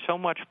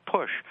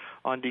push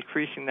on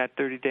decreasing that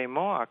 30-day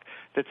mark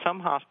that some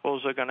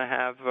hospitals are going to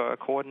have a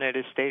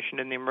coordinated station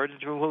in the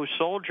emergency room whose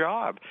sole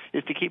job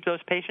is to keep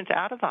those patients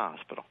out of the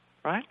hospital,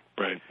 right?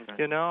 Right.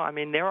 There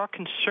are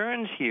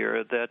concerns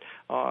here that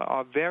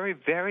are very,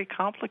 very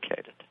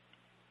complicated.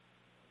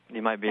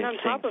 You might be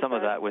seeing some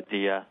of that with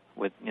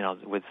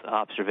with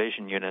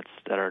observation units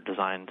that are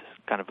designed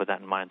kind of with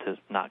that in mind to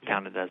not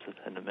count it as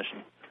an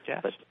admission.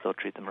 Yes. But they'll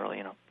treat them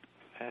early,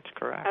 That's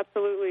correct.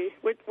 Absolutely,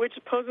 which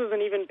poses an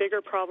even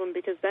bigger problem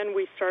because then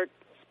we start,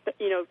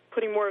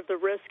 putting more of the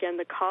risk and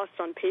the cost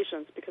on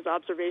patients because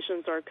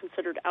observations are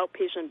considered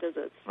outpatient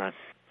visits. Right.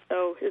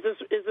 So is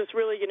this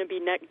really going to be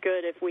net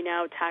good if we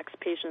now tax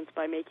patients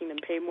by making them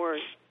pay more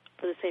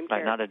for the same care?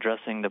 By not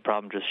addressing the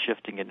problem, just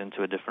shifting it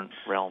into a different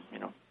realm,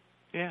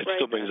 Yeah. It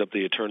still brings up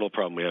the eternal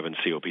problem we have in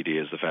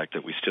COPD is the fact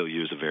that we still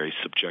use a very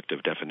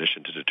subjective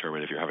definition to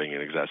determine if you're having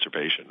an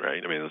exacerbation,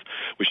 right?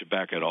 We should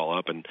back it all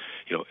up and,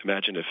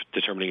 imagine if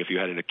determining if you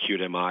had an acute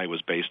MI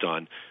was based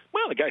on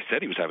Well, the guy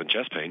said he was having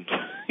chest pain,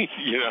 and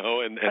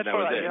that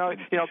was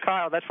it.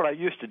 Kyle, that's what I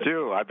used to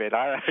do. I mean,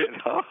 old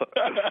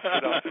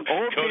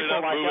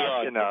people like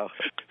us,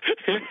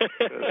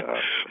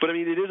 But I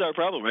mean, it is our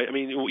problem, right? I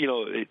mean,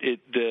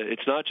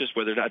 it's not just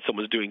whether or not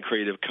someone's doing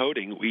creative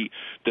coding.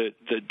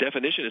 The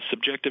definition is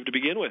subjective to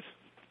begin with.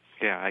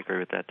 Yeah, I agree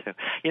with that too.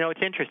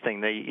 It's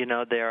interesting.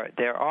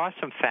 There are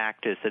some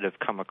factors that have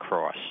come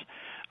across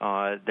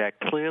that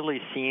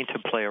clearly seem to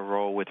play a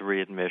role with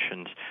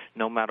readmissions,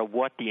 no matter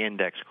what the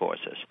index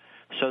causes.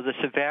 So the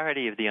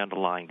severity of the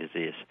underlying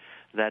disease.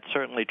 That's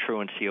certainly true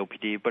in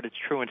COPD, but it's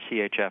true in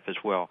CHF as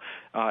well.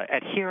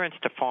 Adherence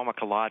to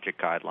pharmacologic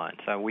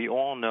guidelines. We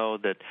all know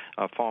that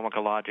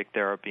pharmacologic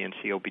therapy in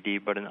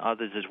COPD, but in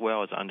others as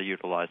well, is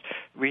underutilized.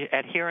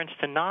 Adherence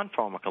to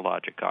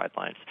non-pharmacologic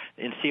guidelines.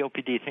 In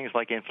COPD, things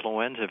like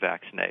influenza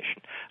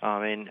vaccination.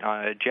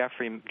 Jeff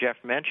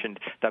mentioned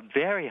the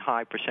very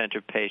high percentage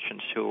of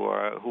patients who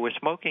are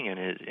smoking in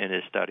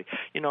his study.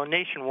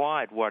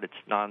 Nationwide, it's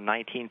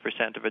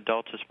 19% of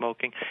adults are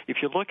smoking.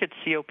 If you look at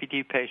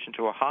COPD patients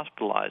who are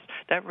hospitalized,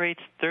 that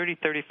rate's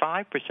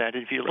 30-35%.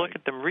 If you look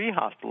at them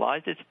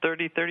rehospitalized, it's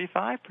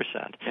 30-35%.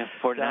 Yeah,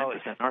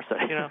 49% in our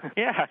study.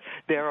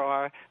 There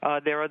are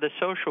the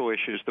social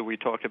issues that we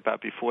talked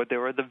about before.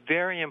 There are the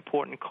very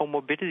important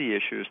comorbidity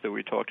issues that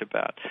we talked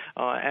about,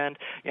 and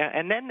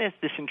then there's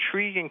this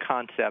intriguing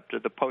concept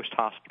of the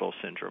post-hospital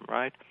syndrome,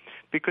 right?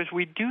 Because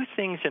we do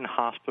things in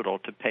hospital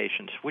to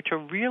patients which are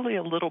really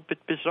a little bit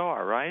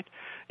bizarre, right?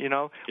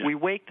 We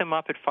wake them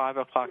up at 5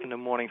 o'clock in the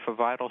morning for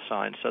vital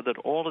signs so that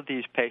all of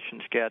these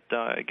patients get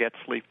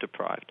sleep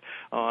deprived.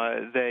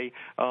 We're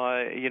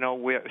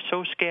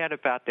so scared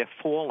about their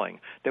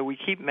falling that we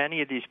keep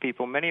many of these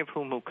people, many of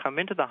whom come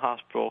into the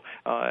hospital,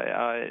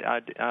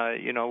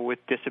 with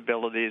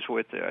disabilities,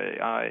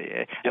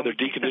 they're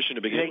deconditioned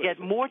to begin with. They get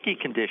more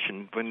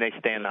deconditioned when they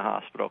stay in the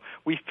hospital.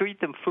 We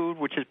feed them food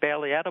which is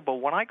barely edible.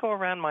 When I go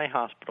around my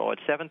hospital at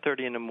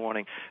 7:30 in the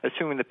morning,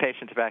 assuming the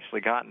patients have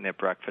actually gotten their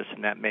breakfast,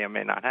 and that may or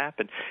may not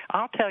happen,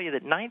 I'll tell you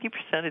that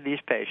 90% of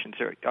these patients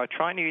are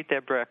trying to eat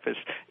their breakfast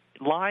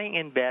lying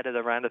in bed at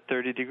around a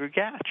 30-degree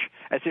gauge,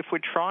 as if we're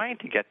trying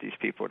to get these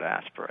people to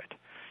aspirate.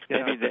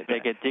 Maybe they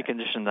get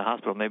deconditioned in the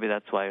hospital. Maybe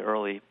that's why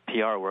early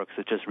PR works.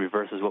 It just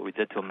reverses what we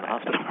did to them in the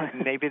hospital.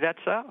 Maybe that's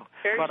so.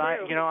 Very but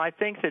true.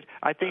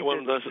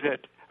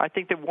 I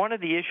think that one of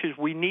the issues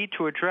we need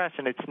to address,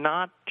 and it's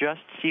not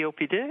just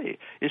COPD,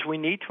 is we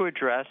need to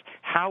address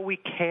how we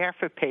care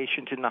for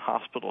patients in the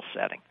hospital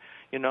setting.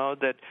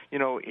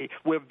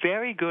 We're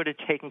very good at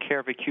taking care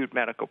of acute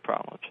medical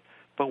problems,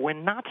 but we're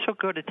not so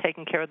good at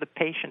taking care of the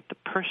patient, the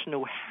person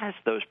who has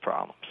those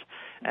problems.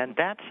 And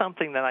that's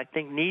something that I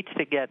think needs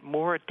to get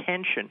more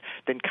attention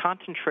than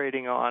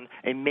concentrating on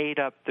a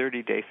made-up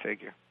 30-day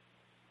figure.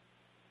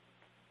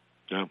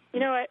 Yeah.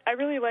 I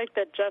really like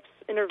that Jeff's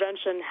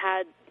intervention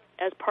had,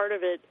 as part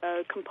of it,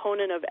 a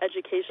component of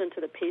education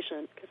to the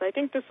patient, because I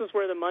think this is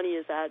where the money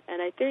is at.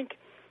 And I think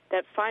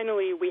that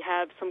finally we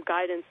have some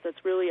guidance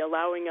that's really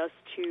allowing us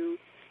to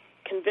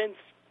convince,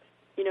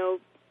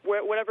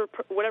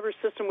 whatever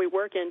system we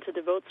work in, to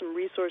devote some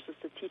resources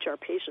to teach our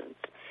patients.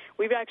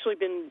 We've actually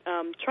been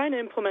trying to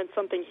implement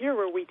something here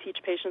where we teach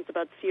patients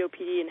about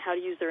COPD and how to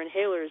use their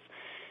inhalers,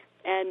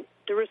 and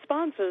the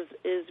response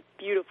is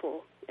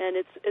beautiful. And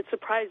it's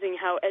surprising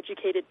how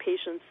educated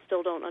patients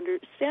still don't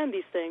understand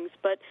these things.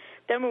 But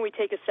then when we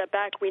take a step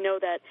back, we know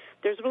that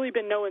there's really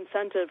been no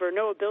incentive or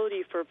no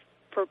ability for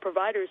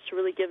providers to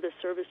really give this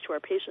service to our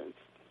patients.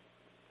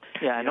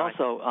 Yeah, and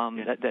also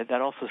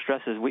that also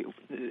stresses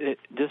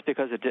just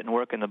because it didn't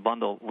work in the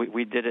bundle,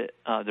 we did it.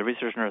 The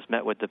research nurse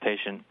met with the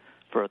patient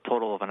for a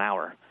total of an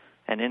hour,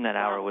 and in that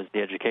hour was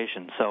the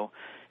education. So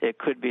it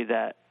could be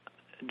that,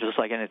 just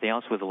like anything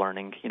else with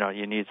learning,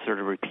 you need sort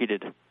of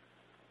repeated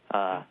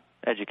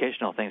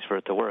educational things for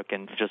it to work,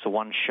 and just a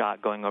one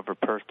shot going over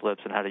pursed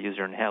lips and how to use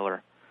your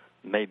inhaler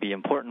may be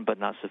important, but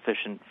not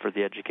sufficient for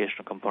the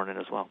educational component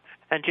as well.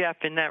 And Jeff,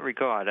 in that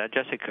regard,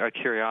 just a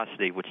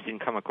curiosity, which didn't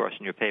come across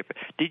in your paper,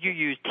 did you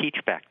use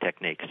teach-back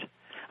techniques?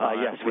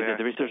 Yes, we did.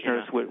 The research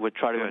nurse would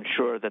try to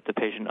ensure that the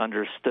patient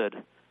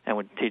understood and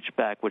would teach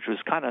back, which was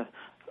kind of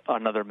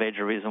another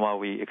major reason why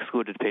we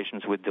excluded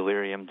patients with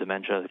delirium,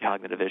 dementia,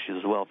 cognitive issues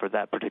as well, for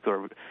that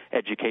particular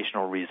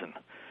educational reason.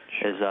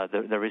 Is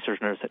the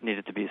research nurse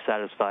needed to be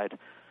satisfied,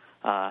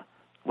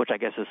 which I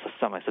guess is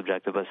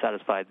semi-subjective, but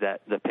satisfied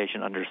that the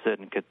patient understood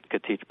and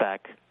could teach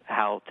back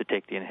how to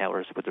take the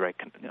inhalers with the right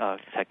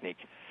technique.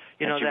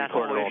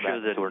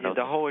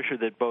 The whole issue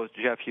that both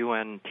Jeff, you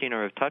and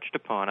Tina have touched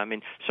upon. I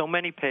mean, so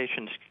many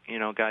patients,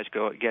 guys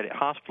get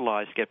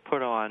hospitalized, get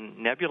put on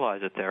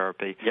nebulizer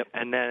therapy,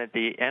 and then at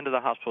the end of the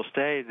hospital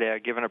stay, they're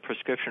given a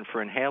prescription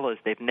for inhalers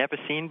they've never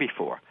seen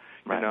before.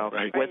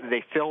 Whether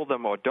they fill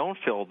them or don't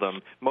fill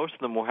them, most of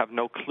them will have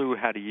no clue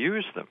how to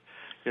use them.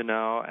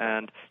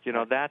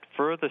 That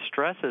further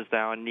stresses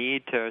our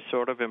need to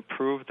sort of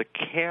improve the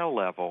care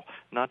level,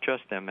 not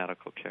just their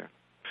medical care.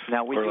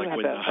 Now we do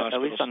have that,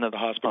 at least on the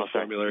hospital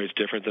formulary is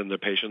different than the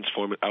patient's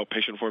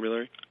outpatient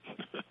formulary.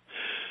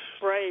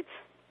 Right.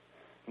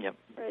 Yep.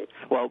 Right.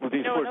 Well,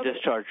 before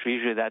discharge,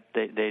 usually that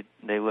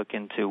they look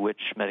into which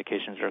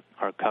medications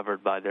are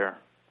covered by their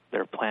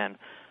plan.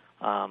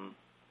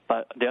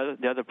 But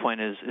the other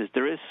point is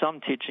there is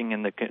some teaching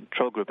in the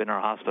control group in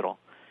our hospital.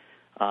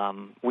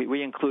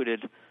 We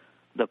included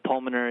the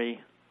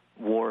pulmonary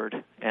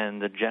ward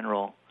and the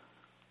general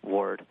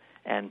ward,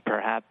 and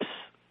perhaps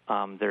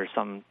there's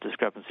some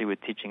discrepancy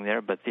with teaching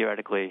there, but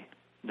theoretically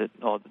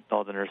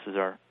all the nurses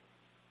are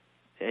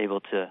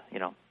able to,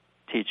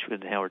 teach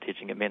with how we're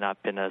teaching. It may not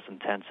have been as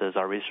intense as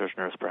our research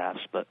nurse, perhaps,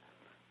 but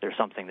there's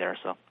something there.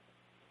 So,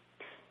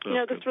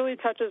 this really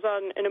touches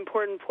on an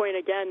important point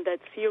again, that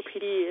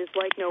COPD is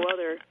like no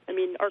other. I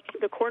mean,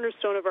 the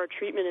cornerstone of our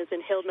treatment is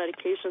inhaled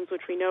medications,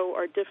 which we know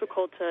are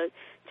difficult to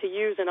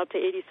use, and up to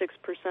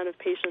 86% of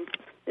patients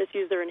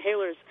misuse their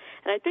inhalers.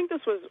 And I think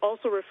this was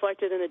also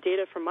reflected in the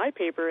data from my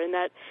paper, in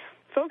that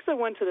folks that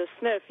went to the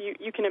SNF,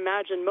 you can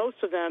imagine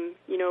most of them,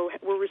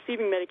 were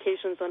receiving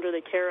medications under the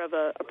care of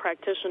a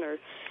practitioner,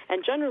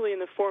 and generally in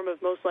the form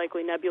of most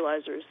likely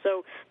nebulizers.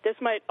 So this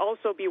might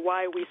also be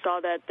why we saw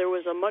that there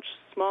was a much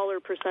smaller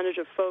percentage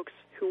of folks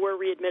who were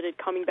readmitted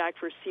coming back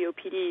for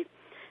COPD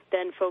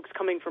than folks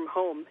coming from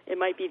home. It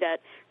might be that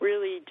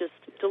really just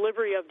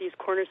delivery of these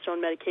cornerstone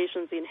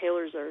medications, the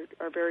inhalers, are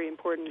very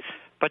important.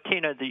 But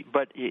Tina,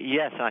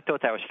 yes, I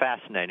thought that was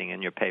fascinating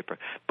in your paper.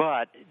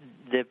 But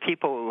the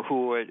people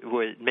who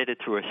were admitted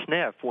through a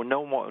SNF were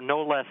no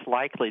less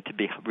likely to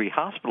be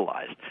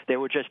rehospitalized. They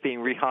were just being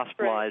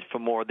rehospitalized for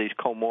more of these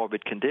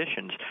comorbid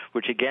conditions,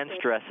 which again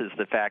stresses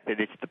the fact that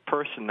it's the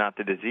person, not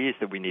the disease,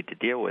 that we need to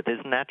deal with.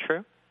 Isn't that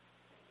true?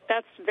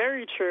 That's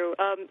very true.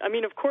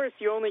 Of course,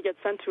 you only get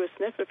sent to a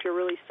SNF if you're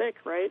really sick,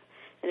 right?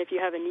 And if you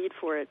have a need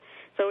for it.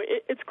 So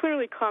it's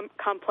clearly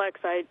complex.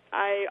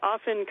 I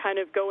often kind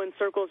of go in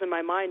circles in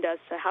my mind as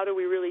to how do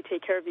we really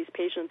take care of these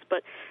patients,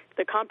 but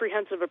the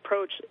comprehensive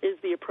approach is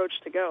the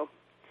approach to go.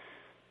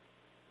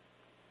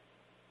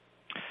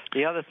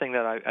 The other thing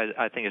that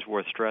I think is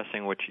worth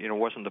stressing, which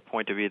wasn't the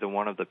point of either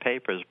one of the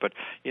papers, but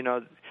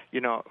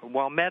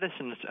while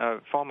medicine's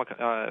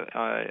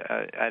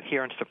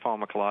adherence to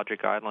pharmacologic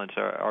guidelines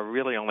are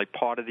really only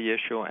part of the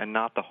issue and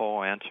not the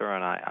whole answer,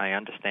 and I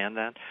understand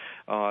that,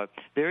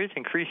 there is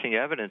increasing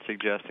evidence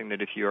suggesting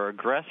that if you're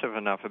aggressive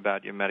enough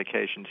about your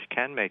medications, you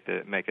can make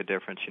a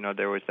difference.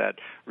 There was that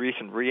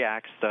recent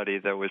REACT study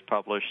that was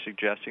published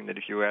suggesting that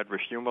if you add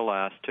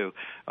roflumilast to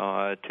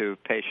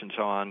patients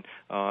on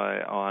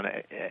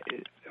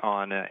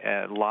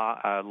a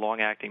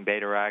long-acting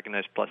beta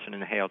agonist plus an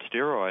inhaled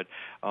steroid,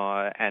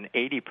 and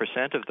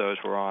 80% of those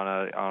were on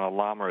a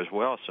LAMA as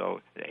well,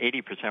 so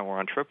 80% were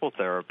on triple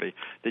therapy,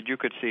 that you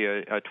could see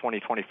a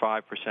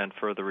 20-25%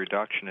 further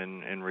reduction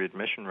in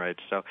readmission rates.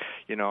 So,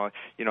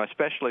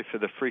 especially for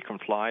the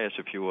frequent flyers,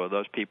 if you will,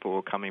 those people who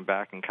are coming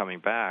back,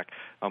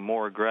 a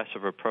more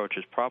aggressive approach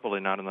is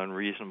probably not an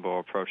unreasonable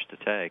approach to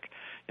take.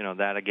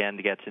 That again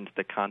gets into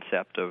the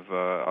concept of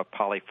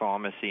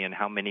polypharmacy and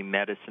how many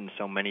medicines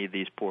so many of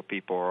these poor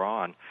people are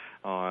on,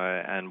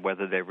 and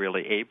whether they're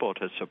really able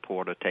to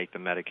support or take the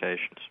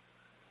medications.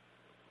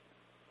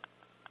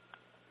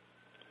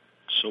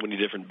 So many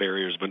different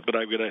barriers, but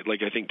I'm gonna,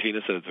 like I think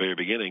Tina said at the very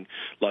beginning,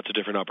 lots of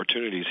different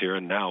opportunities here,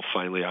 and now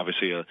finally,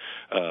 obviously,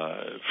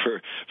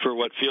 for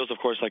what feels, of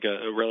course, like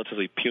a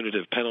relatively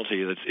punitive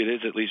penalty, it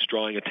is at least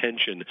drawing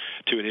attention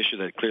to an issue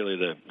that clearly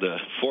the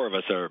four of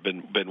us have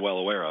been well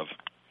aware of.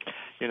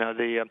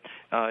 The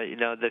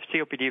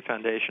COPD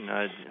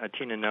Foundation,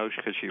 Tina knows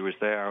because she was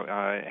there,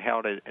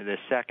 held the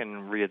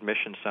second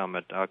readmission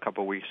summit a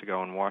couple of weeks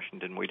ago in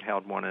Washington. We'd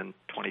held one in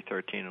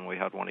 2013, and we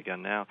held one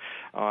again now.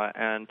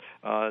 And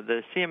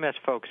the CMS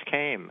folks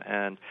came,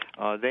 and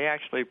they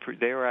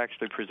were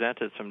actually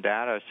presented some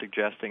data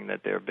suggesting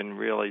that there have been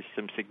really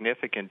some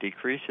significant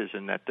decreases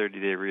in that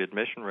 30-day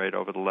readmission rate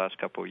over the last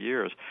couple of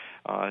years.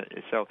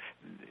 So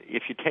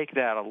if you take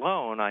that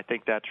alone, I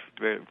think that's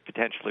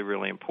potentially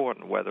really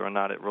important, whether or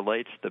not it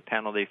relates to the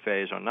penalty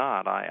phase or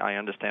not. I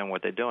understand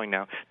what they're doing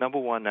now. Number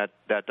one, that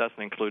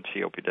doesn't include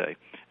COPD,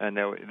 and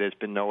there's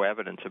been no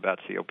evidence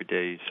about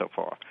COPD so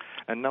far.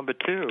 And number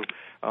two,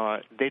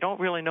 they don't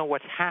really know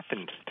what's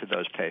happened to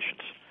those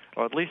patients,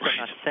 or at least they're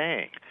not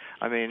saying.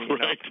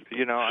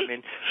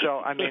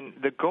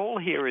 The goal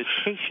here is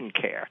patient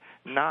care,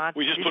 not.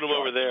 We just put them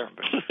over there.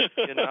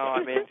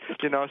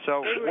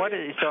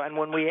 And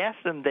when we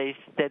asked them, they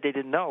said they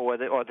didn't know,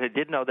 or they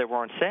didn't know they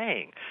weren't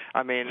saying.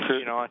 Are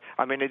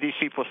these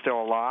people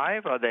still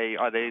alive? Are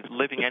they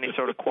living any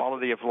sort of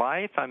quality of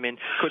life?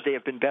 Could they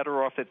have been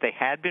better off if they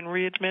had been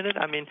readmitted?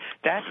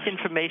 That's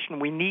information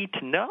we need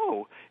to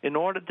know in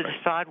order to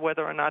decide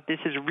whether or not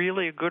this is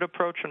really a good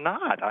approach or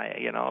not.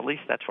 At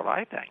least that's what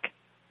I think.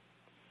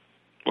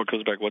 Well, it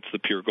comes back, what's the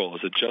pure goal?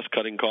 Is it just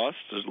cutting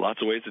costs? There's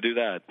lots of ways to do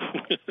that.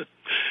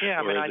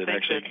 Yeah, I think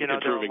that,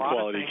 there are a lot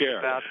quality of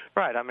things care.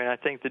 Right. I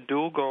think the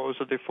dual goals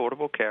of the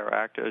Affordable Care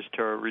Act is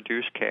to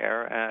reduce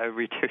care,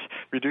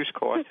 reduce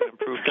costs and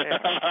improve care.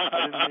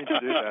 I didn't mean to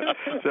do that.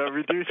 So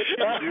reduce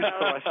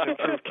costs and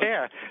improve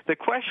care. The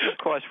question, of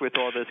course, with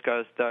all this,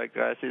 guys,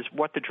 is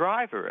what the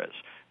driver is.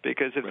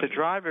 Because if Right. the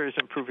driver is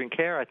improving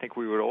care, I think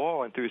we would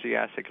all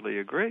enthusiastically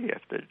agree.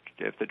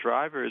 If the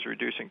driver is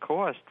reducing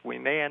cost, we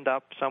may end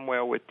up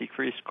somewhere with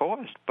decreased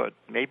cost, but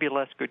maybe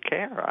less good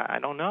care. I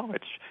don't know.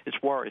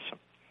 It's worrisome.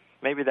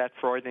 Maybe that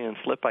Freudian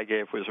slip I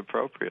gave was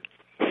appropriate.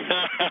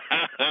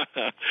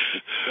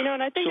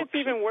 And I think it's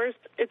even worse.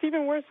 It's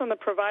even worse on the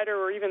provider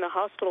or even the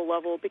hospital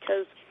level,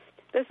 because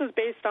this is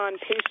based on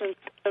patients.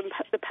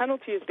 The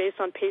penalty is based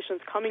on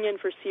patients coming in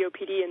for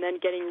COPD and then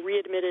getting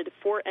readmitted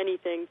for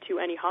anything to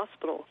any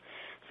hospital.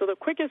 So the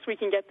quickest we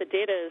can get the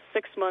data is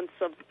 6 months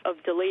of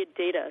delayed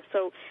data.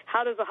 So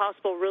how does a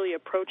hospital really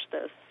approach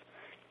this?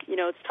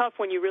 It's tough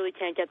when you really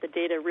can't get the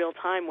data real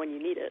time when you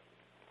need it.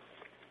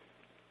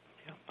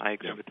 Yeah, I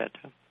agree with that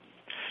too.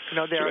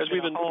 There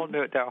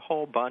are a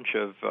whole bunch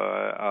of,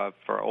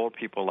 for old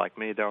people like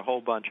me, there are a whole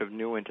bunch of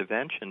new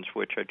interventions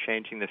which are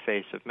changing the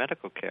face of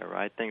medical care,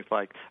 right? Things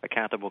like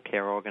accountable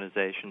care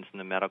organizations in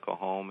the medical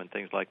home and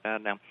things like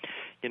that. Now,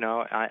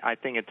 I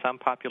think in some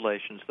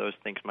populations those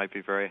things might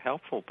be very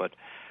helpful, but,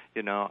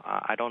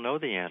 I don't know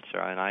the answer.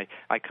 And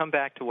I come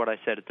back to what I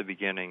said at the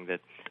beginning, that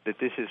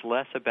this is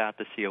less about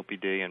the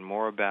COPD and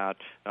more about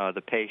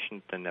the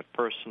patient and the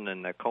person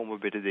and their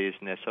comorbidities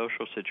and their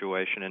social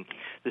situation. And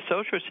the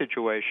social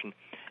situation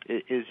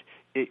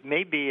it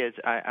may be, as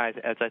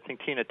I think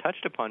Tina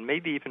touched upon,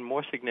 maybe even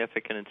more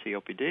significant in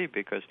COPD,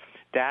 because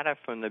data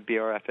from the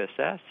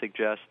BRFSS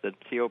suggests that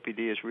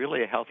COPD is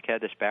really a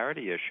healthcare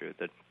disparity issue,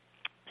 that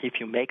if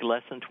you make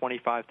less than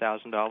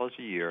 $25,000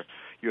 a year,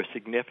 you're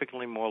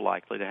significantly more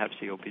likely to have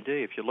COPD.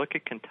 If you look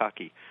at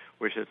Kentucky,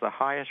 which is the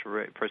highest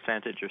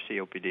percentage of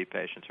COPD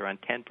patients, around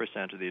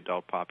 10% of the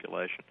adult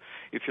population,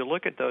 if you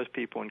look at those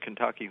people in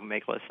Kentucky who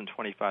make less than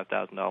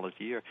 $25,000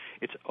 a year,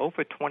 it's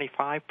over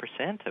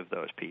 25% of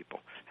those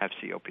people have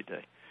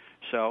COPD.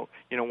 So,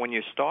 when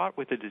you start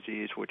with a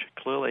disease which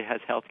clearly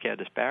has healthcare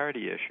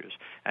disparity issues,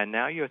 and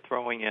now you're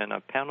throwing in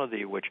a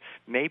penalty which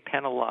may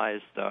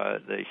penalize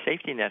the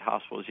safety net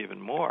hospitals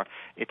even more,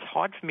 it's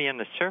hard for me on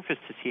the surface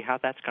to see how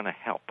that's going to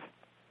help.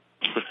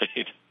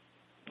 Right.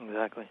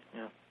 Exactly,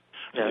 yeah.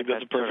 I think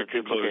that's a perfect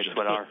conclusion.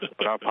 What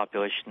our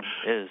population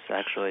is,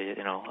 actually,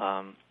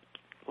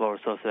 lower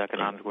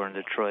socioeconomic. We're in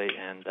Detroit,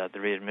 and the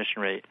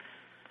readmission rate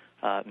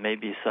may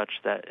be such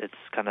that it's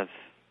kind of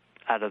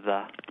out of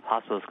the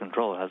hospital's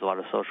control. It has a lot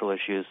of social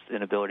issues,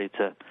 inability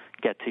to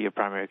get to your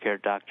primary care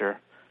doctor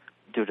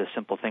due to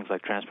simple things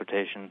like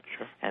transportation,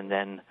 sure, and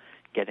then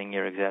getting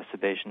your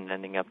exacerbation and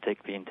ending up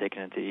being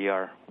taken into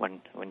ER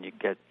when you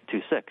get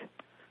too sick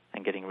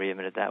and getting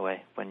readmitted that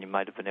way when you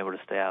might have been able to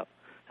stay out.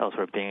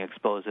 Elsewhere, being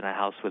exposed in a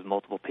house with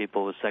multiple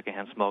people with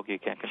secondhand smoke, you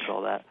can't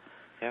control that.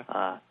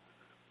 Yeah.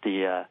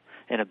 The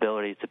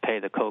inability to pay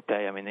the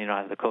copay. I mean,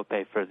 the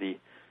copay for the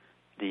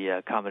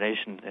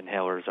combination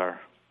inhalers are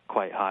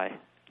quite high,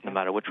 no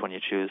matter which one you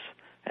choose,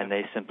 and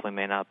they simply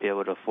may not be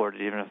able to afford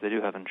it, even if they do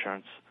have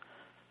insurance.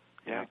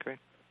 Yeah, I agree.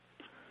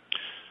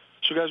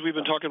 So, guys, we've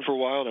been talking for a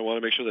while, and I want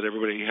to make sure that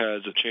everybody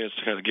has a chance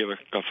to kind of give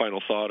a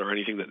final thought or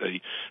anything that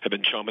they have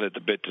been chomping at the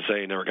bit to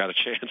say and never got a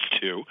chance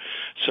to.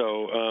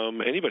 So,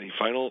 anybody,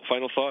 final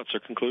thoughts or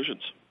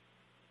conclusions?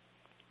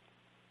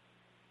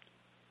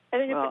 I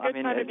think it's a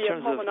good time to be a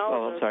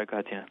pulmonologist. I'm sorry, go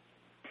ahead, Tina.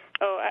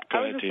 I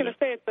was just going to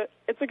say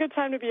it's a good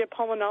time to be a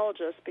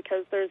pulmonologist,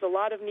 because there's a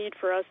lot of need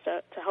for us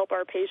to help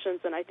our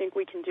patients, and I think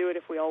we can do it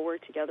if we all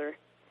work together.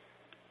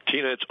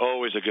 Tina, it's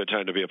always a good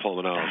time to be a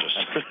pulmonologist.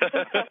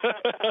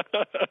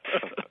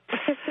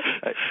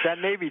 That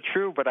may be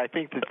true, but I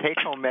think the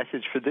take-home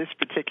message for this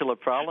particular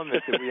problem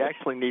is that we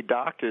actually need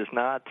doctors,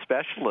 not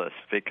specialists,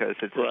 because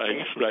it's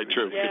right.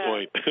 True. Yeah. Good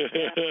point.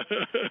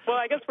 Yeah. Well,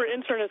 I guess we're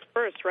internists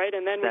first, right,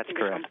 and then That's we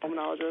can correct. become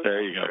pulmonologists.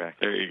 There you go.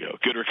 Correct. There you go.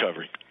 Good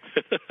recovery.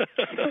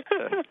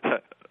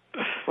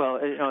 Well,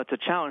 it's a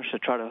challenge to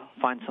try to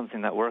find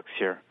something that works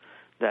here,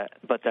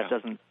 but that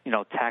doesn't,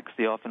 tax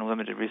the often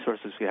limited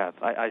resources we have.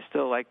 I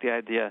still like the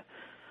idea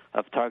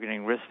of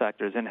targeting risk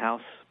factors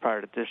in-house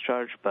prior to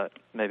discharge, but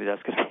maybe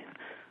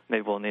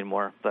maybe we'll need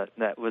more. But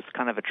that was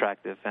kind of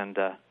attractive, and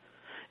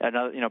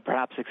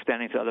perhaps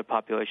expanding to other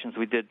populations.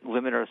 We did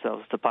limit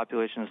ourselves to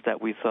populations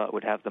that we thought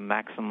would have the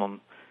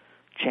maximum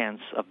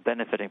chance of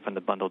benefiting from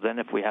the bundle. Then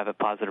if we have a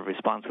positive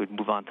response, we'd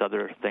move on to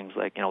other things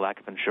like, lack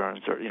of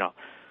insurance or,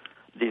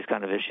 these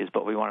kind of issues.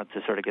 But we wanted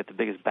to sort of get the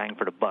biggest bang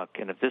for the buck.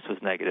 And if this was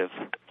negative,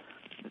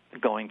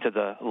 going to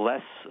the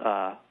less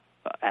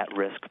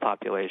at-risk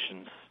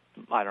populations,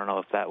 I don't know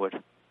if that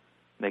would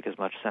make as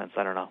much sense.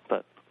 I don't know.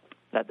 But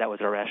that was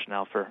our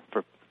rationale for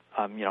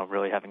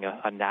really having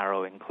a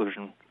narrow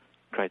inclusion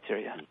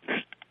criteria.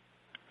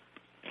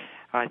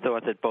 I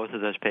thought that both of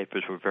those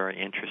papers were very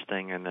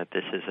interesting, and that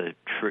this is a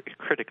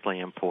critically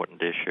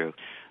important issue.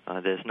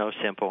 There's no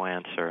simple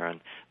answer, and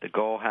the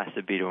goal has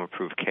to be to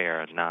improve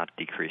care and not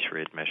decrease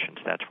readmissions.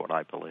 That's what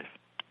I believe.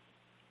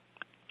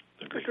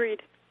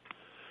 Agreed.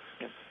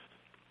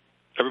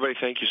 Everybody,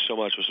 thank you so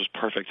much. This was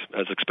perfect,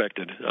 as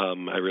expected.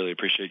 I really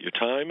appreciate your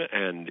time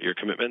and your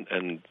commitment,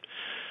 and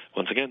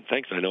once again,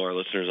 thanks. I know our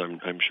listeners,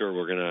 I'm sure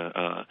we're going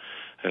to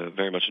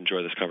very much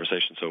enjoy this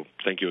conversation, so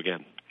thank you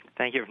again.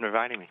 Thank you for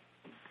inviting me.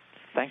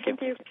 Thank you.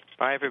 Thank you.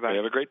 Bye, everybody.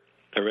 Everybody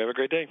have a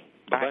great day.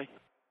 Bye.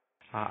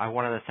 Bye-bye. I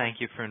wanted to thank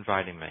you for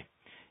inviting me.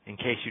 In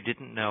case you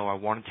didn't know, I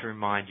wanted to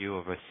remind you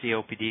of a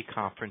COPD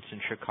conference in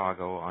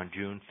Chicago on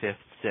June 5th,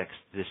 6th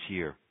this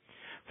year.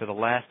 For the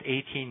last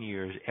 18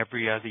 years,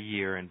 every other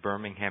year in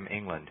Birmingham,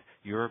 England,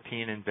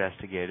 European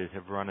investigators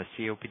have run a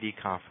COPD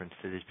conference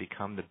that has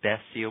become the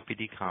best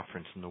COPD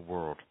conference in the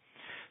world.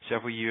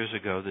 Several years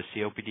ago, the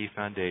COPD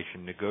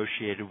Foundation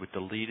negotiated with the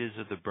leaders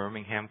of the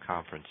Birmingham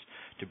Conference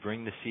to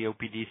bring the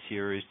COPD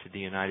series to the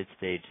United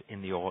States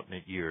in the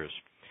alternate years.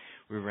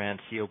 We ran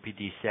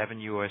COPD 7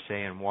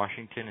 USA in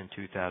Washington in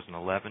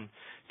 2011,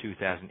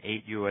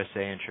 2008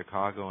 USA in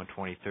Chicago in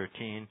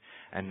 2013,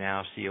 and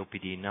now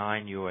COPD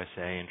 9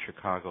 USA in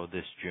Chicago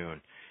this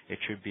June. It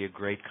should be a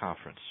great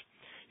conference.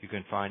 You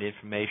can find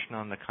information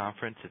on the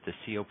conference at the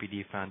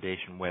COPD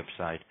Foundation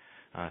website.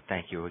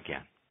 Thank you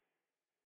again.